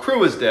the whole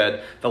crew is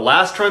dead. The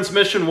last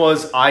transmission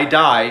was I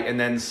die, and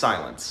then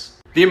silence.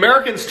 The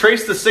Americans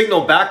trace the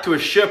signal back to a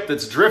ship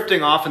that's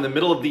drifting off in the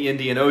middle of the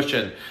Indian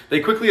Ocean. They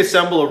quickly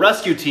assemble a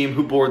rescue team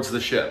who boards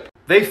the ship.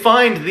 They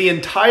find the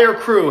entire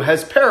crew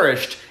has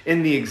perished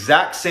in the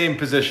exact same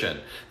position.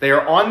 They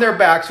are on their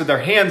backs with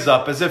their hands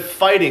up as if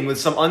fighting with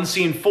some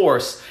unseen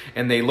force,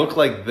 and they look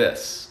like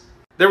this.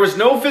 There was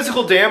no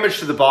physical damage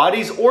to the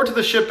bodies or to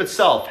the ship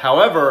itself.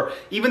 However,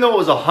 even though it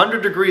was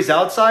 100 degrees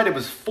outside, it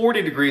was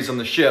 40 degrees on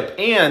the ship,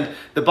 and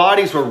the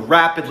bodies were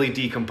rapidly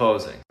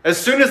decomposing. As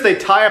soon as they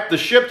tie up the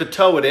ship to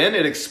tow it in,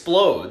 it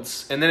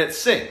explodes, and then it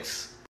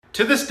sinks.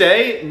 To this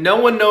day, no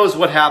one knows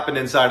what happened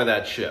inside of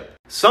that ship.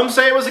 Some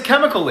say it was a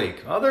chemical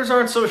leak, others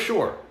aren't so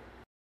sure.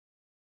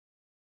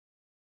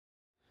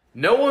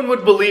 No one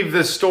would believe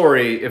this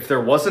story if there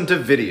wasn't a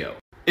video.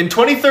 In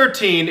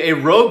 2013, a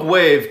rogue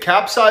wave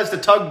capsized a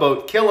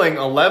tugboat, killing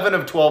 11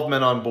 of 12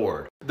 men on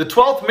board. The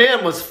 12th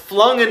man was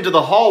flung into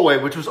the hallway,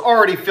 which was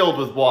already filled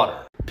with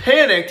water.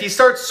 Panicked, he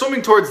starts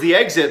swimming towards the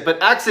exit,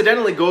 but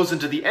accidentally goes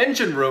into the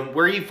engine room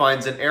where he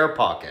finds an air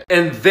pocket.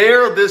 And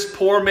there this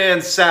poor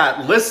man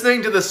sat,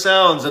 listening to the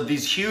sounds of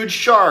these huge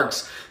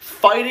sharks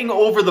fighting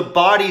over the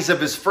bodies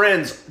of his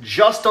friends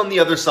just on the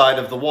other side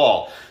of the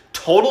wall.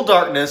 Total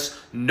darkness,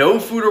 no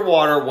food or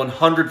water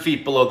 100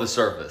 feet below the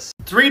surface.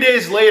 3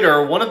 days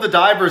later, one of the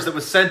divers that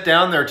was sent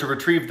down there to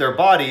retrieve their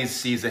bodies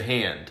sees a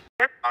hand.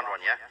 Found one,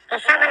 yeah?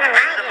 He's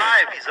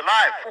alive, he's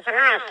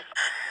alive.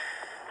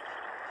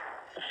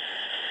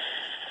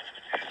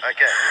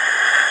 Okay.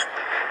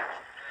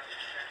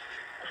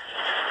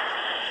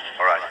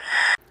 All right.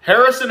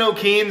 Harrison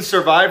O'Keene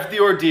survived the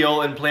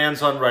ordeal and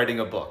plans on writing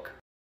a book.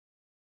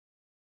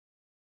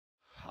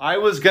 I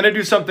was going to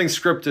do something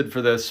scripted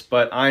for this,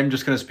 but I'm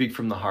just going to speak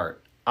from the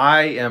heart.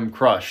 I am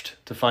crushed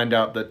to find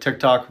out that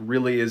TikTok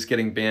really is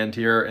getting banned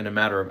here in a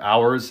matter of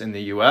hours in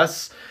the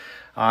US.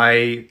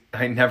 I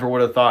never would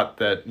have thought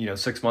that,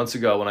 6 months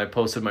ago when I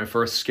posted my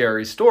first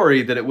scary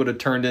story that it would have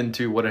turned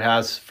into what it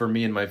has for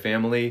me and my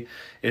family.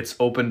 It's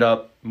opened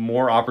up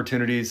more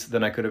opportunities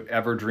than I could have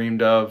ever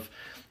dreamed of.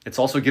 It's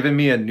also given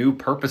me a new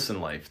purpose in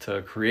life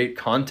to create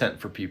content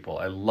for people.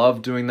 I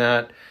love doing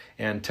that,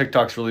 and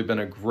TikTok's really been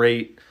a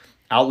great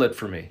outlet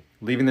for me.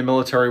 Leaving the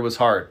military was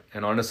hard,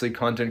 and honestly,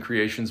 content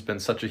creation's been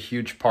such a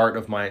huge part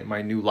of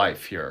my new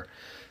life here.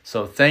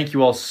 So thank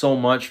you all so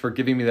much for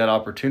giving me that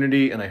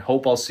opportunity, and I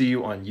hope I'll see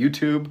you on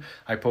YouTube.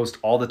 I post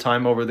all the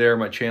time over there.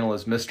 My channel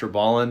is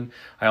MrBallen.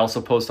 I also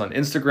post on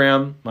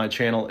Instagram. My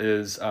channel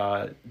is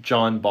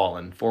John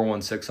Ballen,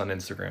 416 on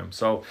Instagram.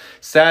 So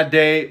sad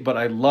day, but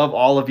I love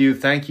all of you.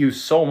 Thank you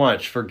so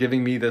much for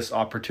giving me this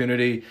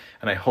opportunity,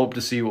 and I hope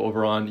to see you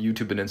over on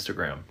YouTube and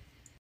Instagram.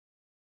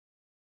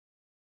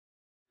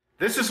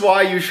 This is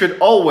why you should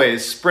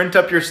always sprint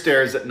up your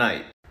stairs at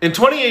night. In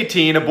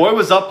 2018, a boy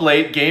was up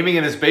late gaming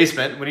in his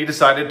basement when he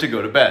decided to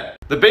go to bed.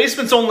 The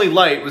basement's only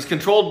light was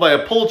controlled by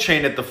a pull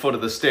chain at the foot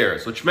of the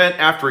stairs, which meant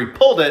after he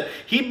pulled it,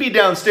 he'd be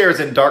downstairs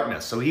in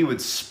darkness, so he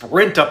would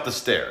sprint up the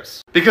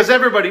stairs. Because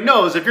everybody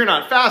knows if you're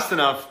not fast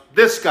enough,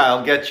 this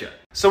guy'll get you.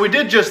 So he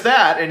did just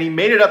that, and he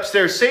made it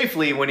upstairs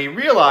safely when he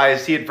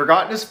realized he had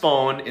forgotten his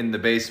phone in the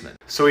basement.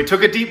 So he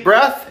took a deep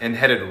breath and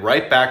headed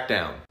right back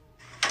down.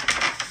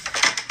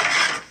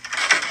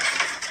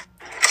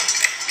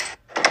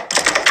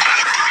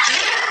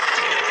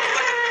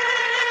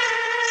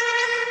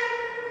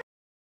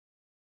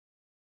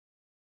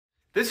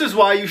 This is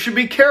why you should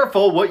be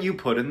careful what you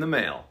put in the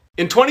mail.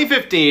 In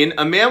 2015,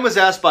 a man was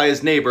asked by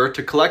his neighbor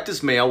to collect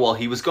his mail while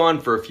he was gone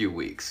for a few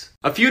weeks.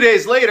 A few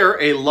days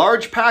later, a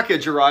large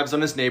package arrives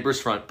on his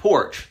neighbor's front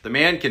porch. The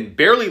man can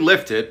barely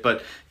lift it,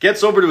 but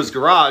gets over to his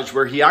garage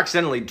where he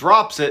accidentally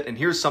drops it and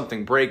hears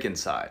something break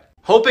inside.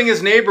 Hoping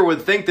his neighbor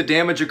would think the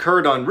damage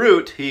occurred en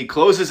route, he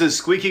closes his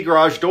squeaky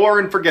garage door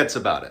and forgets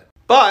about it.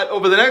 But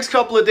over the next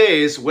couple of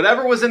days,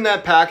 whatever was in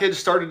that package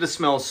started to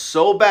smell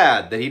so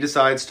bad that he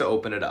decides to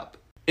open it up.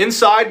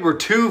 Inside were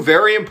two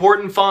very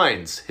important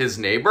finds, his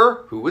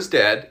neighbor, who was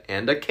dead,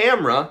 and a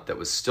camera that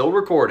was still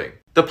recording.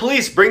 The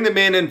police bring the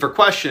man in for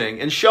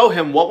questioning and show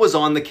him what was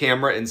on the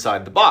camera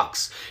inside the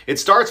box. It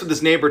starts with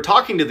his neighbor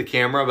talking to the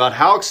camera about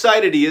how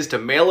excited he is to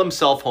mail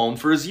himself home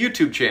for his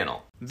YouTube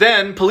channel.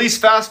 Then, police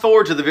fast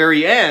forward to the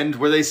very end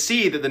where they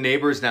see that the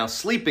neighbor is now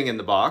sleeping in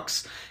the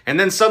box, and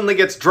then suddenly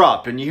gets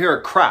dropped and you hear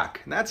a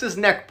crack, and that's his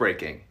neck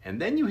breaking.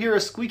 And then you hear a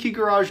squeaky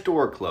garage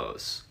door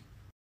close.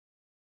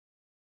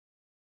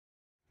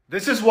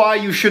 This is why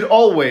you should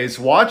always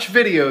watch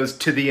videos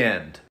to the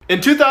end.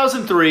 In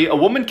 2003, a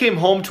woman came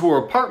home to her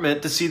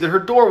apartment to see that her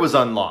door was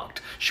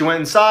unlocked. She went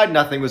inside,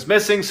 nothing was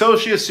missing, so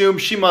she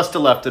assumed she must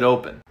have left it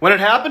open. When it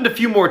happened a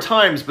few more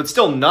times, but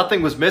still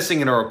nothing was missing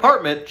in her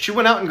apartment, she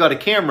went out and got a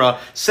camera,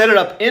 set it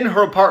up in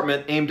her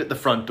apartment aimed at the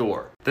front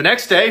door. The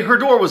next day, her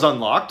door was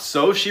unlocked,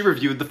 so she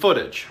reviewed the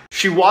footage.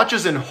 She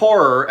watches in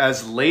horror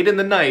as late in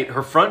the night,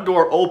 her front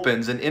door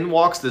opens and in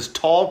walks this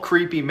tall,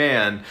 creepy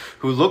man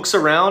who looks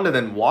around and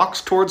then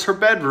walks towards her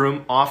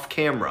bedroom off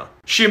camera.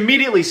 She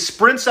immediately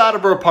sprints out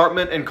of her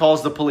apartment and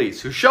calls the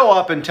police, who show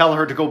up and tell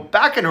her to go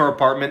back in her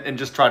apartment and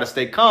just try to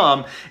stay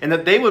calm, and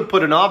that they would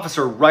put an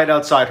officer right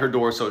outside her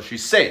door so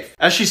she's safe.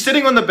 As she's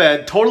sitting on the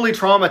bed, totally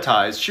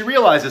traumatized, she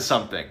realizes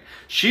something.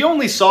 She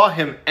only saw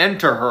him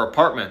enter her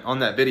apartment on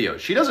that video.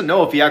 She doesn't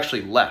know if he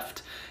actually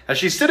left. As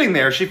she's sitting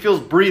there, she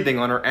feels breathing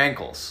on her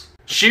ankles.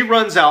 She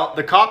runs out,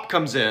 the cop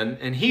comes in,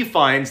 and he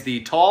finds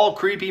the tall,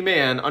 creepy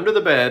man under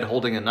the bed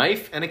holding a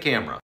knife and a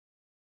camera.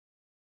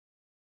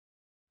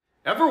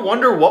 Ever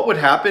wonder what would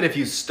happen if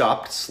you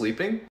stopped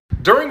sleeping?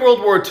 During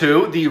World War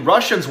II, the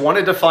Russians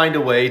wanted to find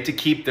a way to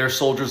keep their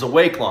soldiers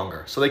awake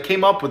longer. So they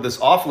came up with this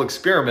awful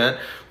experiment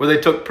where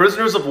they took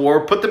prisoners of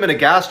war, put them in a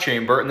gas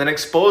chamber, and then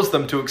exposed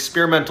them to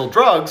experimental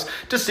drugs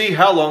to see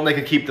how long they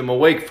could keep them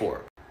awake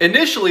for.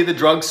 Initially, the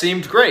drugs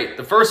seemed great.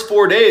 The first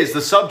 4 days,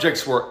 the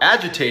subjects were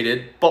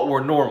agitated, but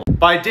were normal.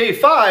 By day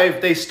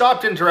 5, they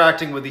stopped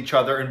interacting with each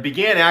other and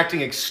began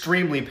acting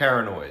extremely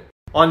paranoid.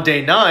 On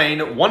day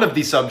 9, one of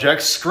the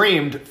subjects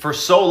screamed for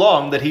so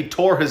long that he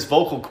tore his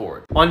vocal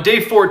cord. On day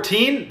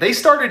 14, they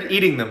started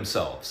eating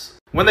themselves.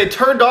 When they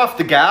turned off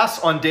the gas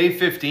on day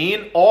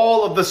 15,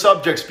 all of the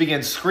subjects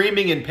began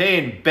screaming in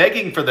pain,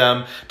 begging for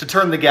them to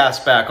turn the gas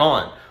back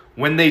on.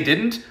 When they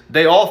didn't,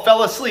 they all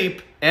fell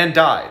asleep and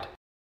died.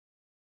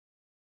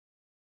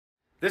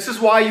 This is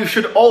why you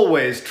should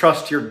always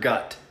trust your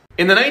gut.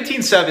 In the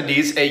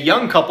 1970s, a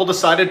young couple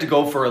decided to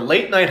go for a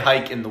late-night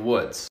hike in the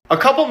woods. A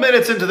couple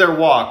minutes into their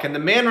walk, and the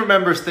man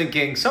remembers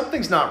thinking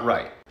something's not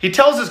right. He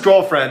tells his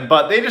girlfriend,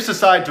 but they just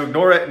decide to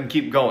ignore it and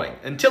keep going,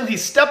 until he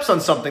steps on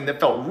something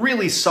that felt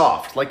really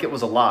soft, like it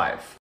was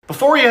alive.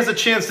 Before he has a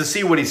chance to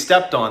see what he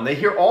stepped on, they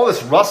hear all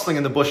this rustling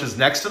in the bushes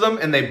next to them,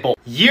 and they bolt.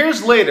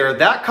 Years later,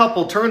 that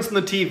couple turns on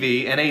the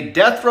TV, and a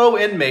death row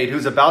inmate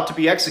who's about to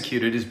be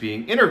executed is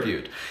being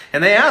interviewed.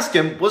 And they ask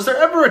him, was there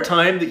ever a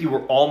time that you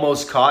were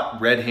almost caught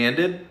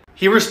red-handed?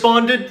 He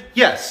responded,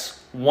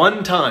 yes,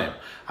 one time.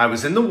 I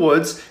was in the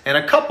woods, and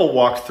a couple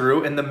walked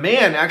through, and the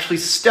man actually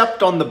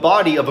stepped on the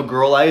body of a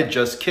girl I had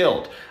just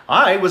killed.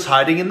 I was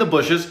hiding in the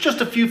bushes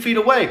just a few feet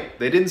away.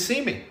 They didn't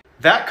see me.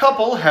 That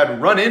couple had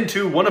run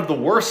into one of the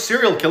worst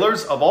serial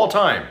killers of all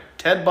time,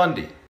 Ted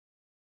Bundy.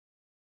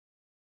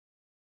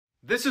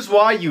 This is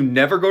why you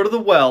never go to the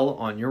well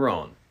on your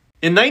own.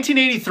 In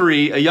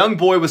 1983, a young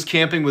boy was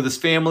camping with his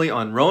family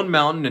on Roan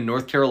Mountain in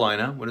North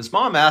Carolina when his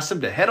mom asked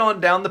him to head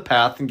on down the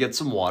path and get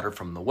some water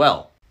from the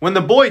well. When the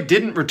boy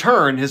didn't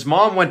return, his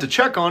mom went to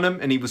check on him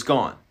and he was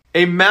gone.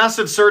 A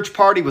massive search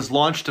party was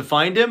launched to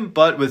find him,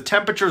 but with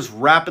temperatures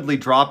rapidly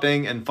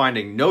dropping and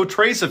finding no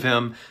trace of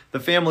him, the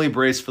family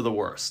braced for the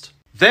worst.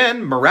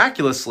 Then,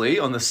 miraculously,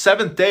 on the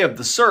 7th day of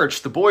the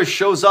search, the boy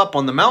shows up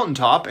on the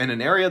mountaintop in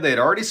an area they had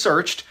already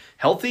searched,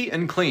 healthy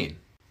and clean.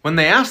 When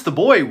they asked the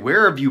boy,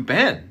 "Where have you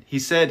been?" he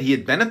said he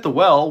had been at the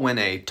well when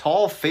a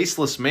tall,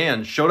 faceless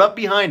man showed up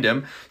behind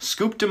him,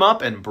 scooped him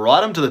up, and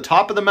brought him to the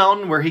top of the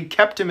mountain where he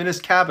kept him in his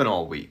cabin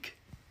all week.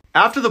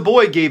 After the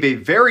boy gave a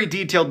very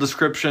detailed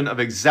description of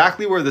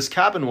exactly where this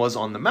cabin was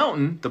on the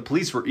mountain, the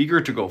police were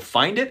eager to go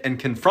find it and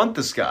confront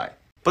this guy.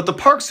 But the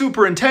park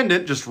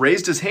superintendent just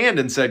raised his hand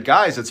and said,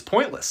 "Guys, it's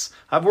pointless.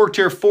 I've worked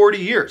here 40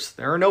 years.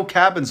 There are no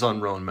cabins on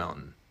Roan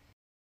Mountain."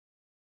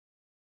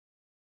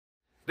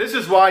 This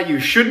is why you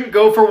shouldn't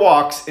go for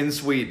walks in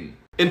Sweden.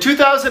 In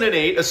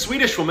 2008, a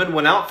Swedish woman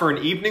went out for an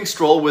evening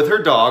stroll with her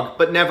dog,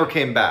 but never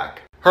came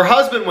back. Her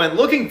husband went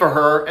looking for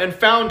her and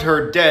found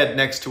her dead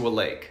next to a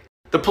lake.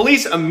 The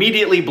police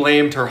immediately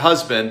blamed her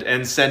husband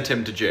and sent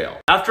him to jail.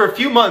 After a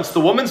few months, the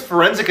woman's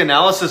forensic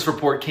analysis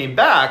report came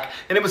back,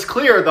 and it was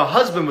clear the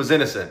husband was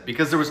innocent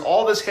because there was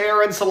all this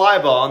hair and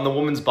saliva on the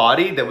woman's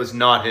body that was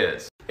not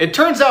his. It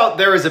turns out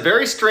there is a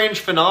very strange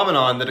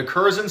phenomenon that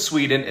occurs in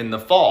Sweden in the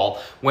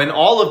fall when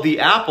all of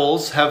the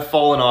apples have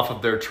fallen off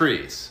of their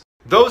trees.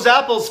 Those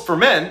apples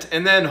ferment,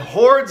 and then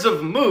hordes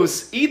of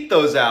moose eat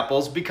those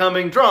apples,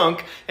 becoming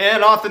drunk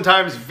and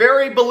oftentimes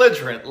very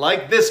belligerent,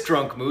 like this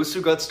drunk moose who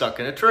got stuck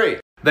in a tree.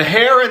 The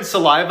hair and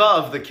saliva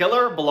of the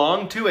killer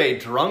belonged to a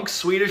drunk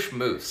Swedish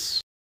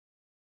moose.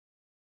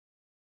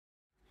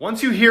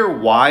 Once you hear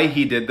why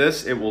he did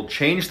this, it will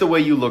change the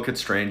way you look at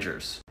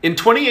strangers. In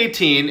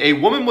 2018, a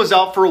woman was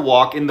out for a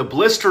walk in the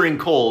blistering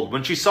cold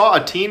when she saw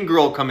a teen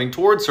girl coming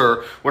towards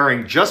her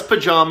wearing just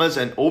pajamas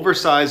and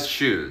oversized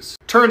shoes.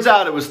 Turns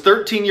out it was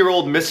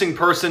 13-year-old missing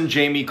person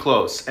Jamie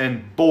Close,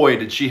 and boy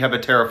did she have a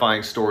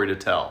terrifying story to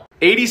tell.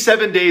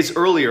 87 days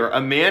earlier,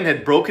 a man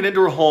had broken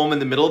into her home in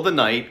the middle of the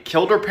night,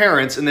 killed her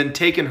parents, and then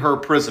taken her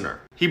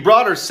prisoner. He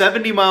brought her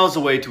 70 miles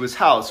away to his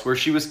house where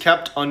she was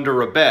kept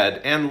under a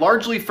bed and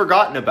largely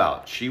forgotten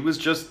about. She was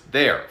just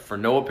there for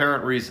no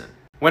apparent reason.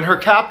 When her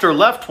captor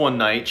left one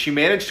night, she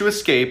managed to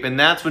escape, and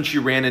that's when she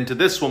ran into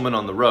this woman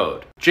on the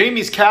road.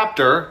 Jamie's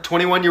captor,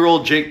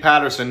 21-year-old Jake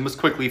Patterson, was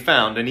quickly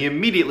found, and he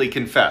immediately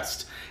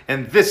confessed.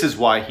 And this is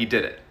why he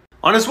did it.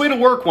 On his way to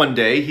work one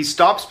day, he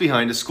stops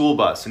behind a school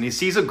bus and he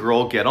sees a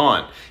girl get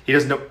on. He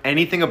doesn't know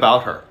anything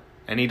about her,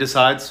 and he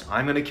decides,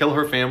 I'm going to kill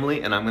her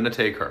family and I'm going to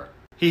take her.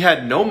 He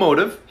had no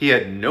motive, he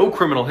had no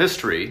criminal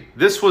history.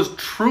 This was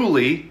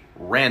truly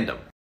random.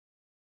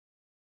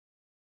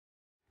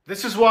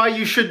 This is why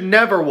you should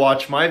never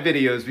watch my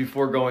videos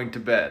before going to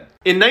bed.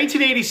 In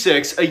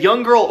 1986, a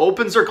young girl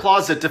opens her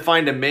closet to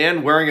find a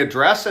man wearing a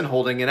dress and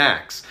holding an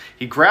axe.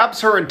 He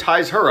grabs her and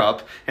ties her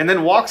up, and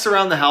then walks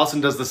around the house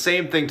and does the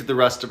same thing to the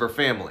rest of her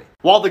family.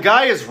 While the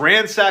guy is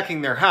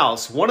ransacking their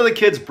house, one of the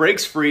kids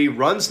breaks free,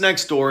 runs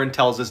next door, and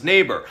tells his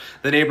neighbor.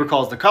 The neighbor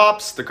calls the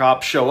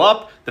cops show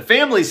up, the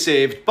family's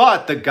saved,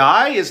 but the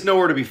guy is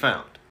nowhere to be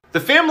found. The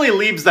family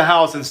leaves the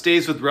house and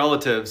stays with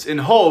relatives in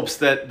hopes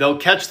that they'll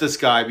catch this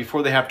guy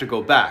before they have to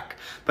go back.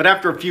 But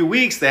after a few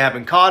weeks, they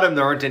haven't caught him,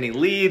 there aren't any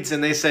leads,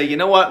 and they say, you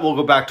know what, we'll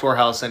go back to our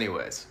house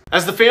anyways.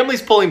 As the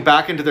family's pulling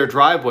back into their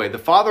driveway, the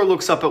father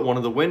looks up at one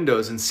of the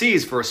windows and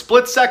sees for a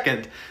split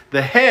second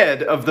the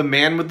head of the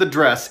man with the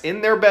dress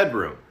in their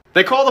bedroom.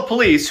 They call the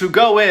police, who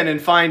go in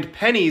and find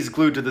pennies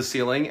glued to the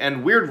ceiling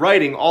and weird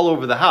writing all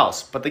over the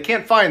house, but they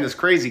can't find this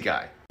crazy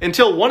guy.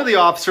 Until one of the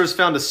officers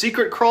found a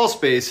secret crawl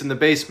space in the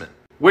basement,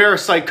 where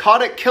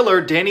psychotic killer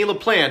Danny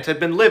LaPlante had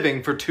been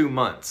living for 2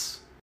 months.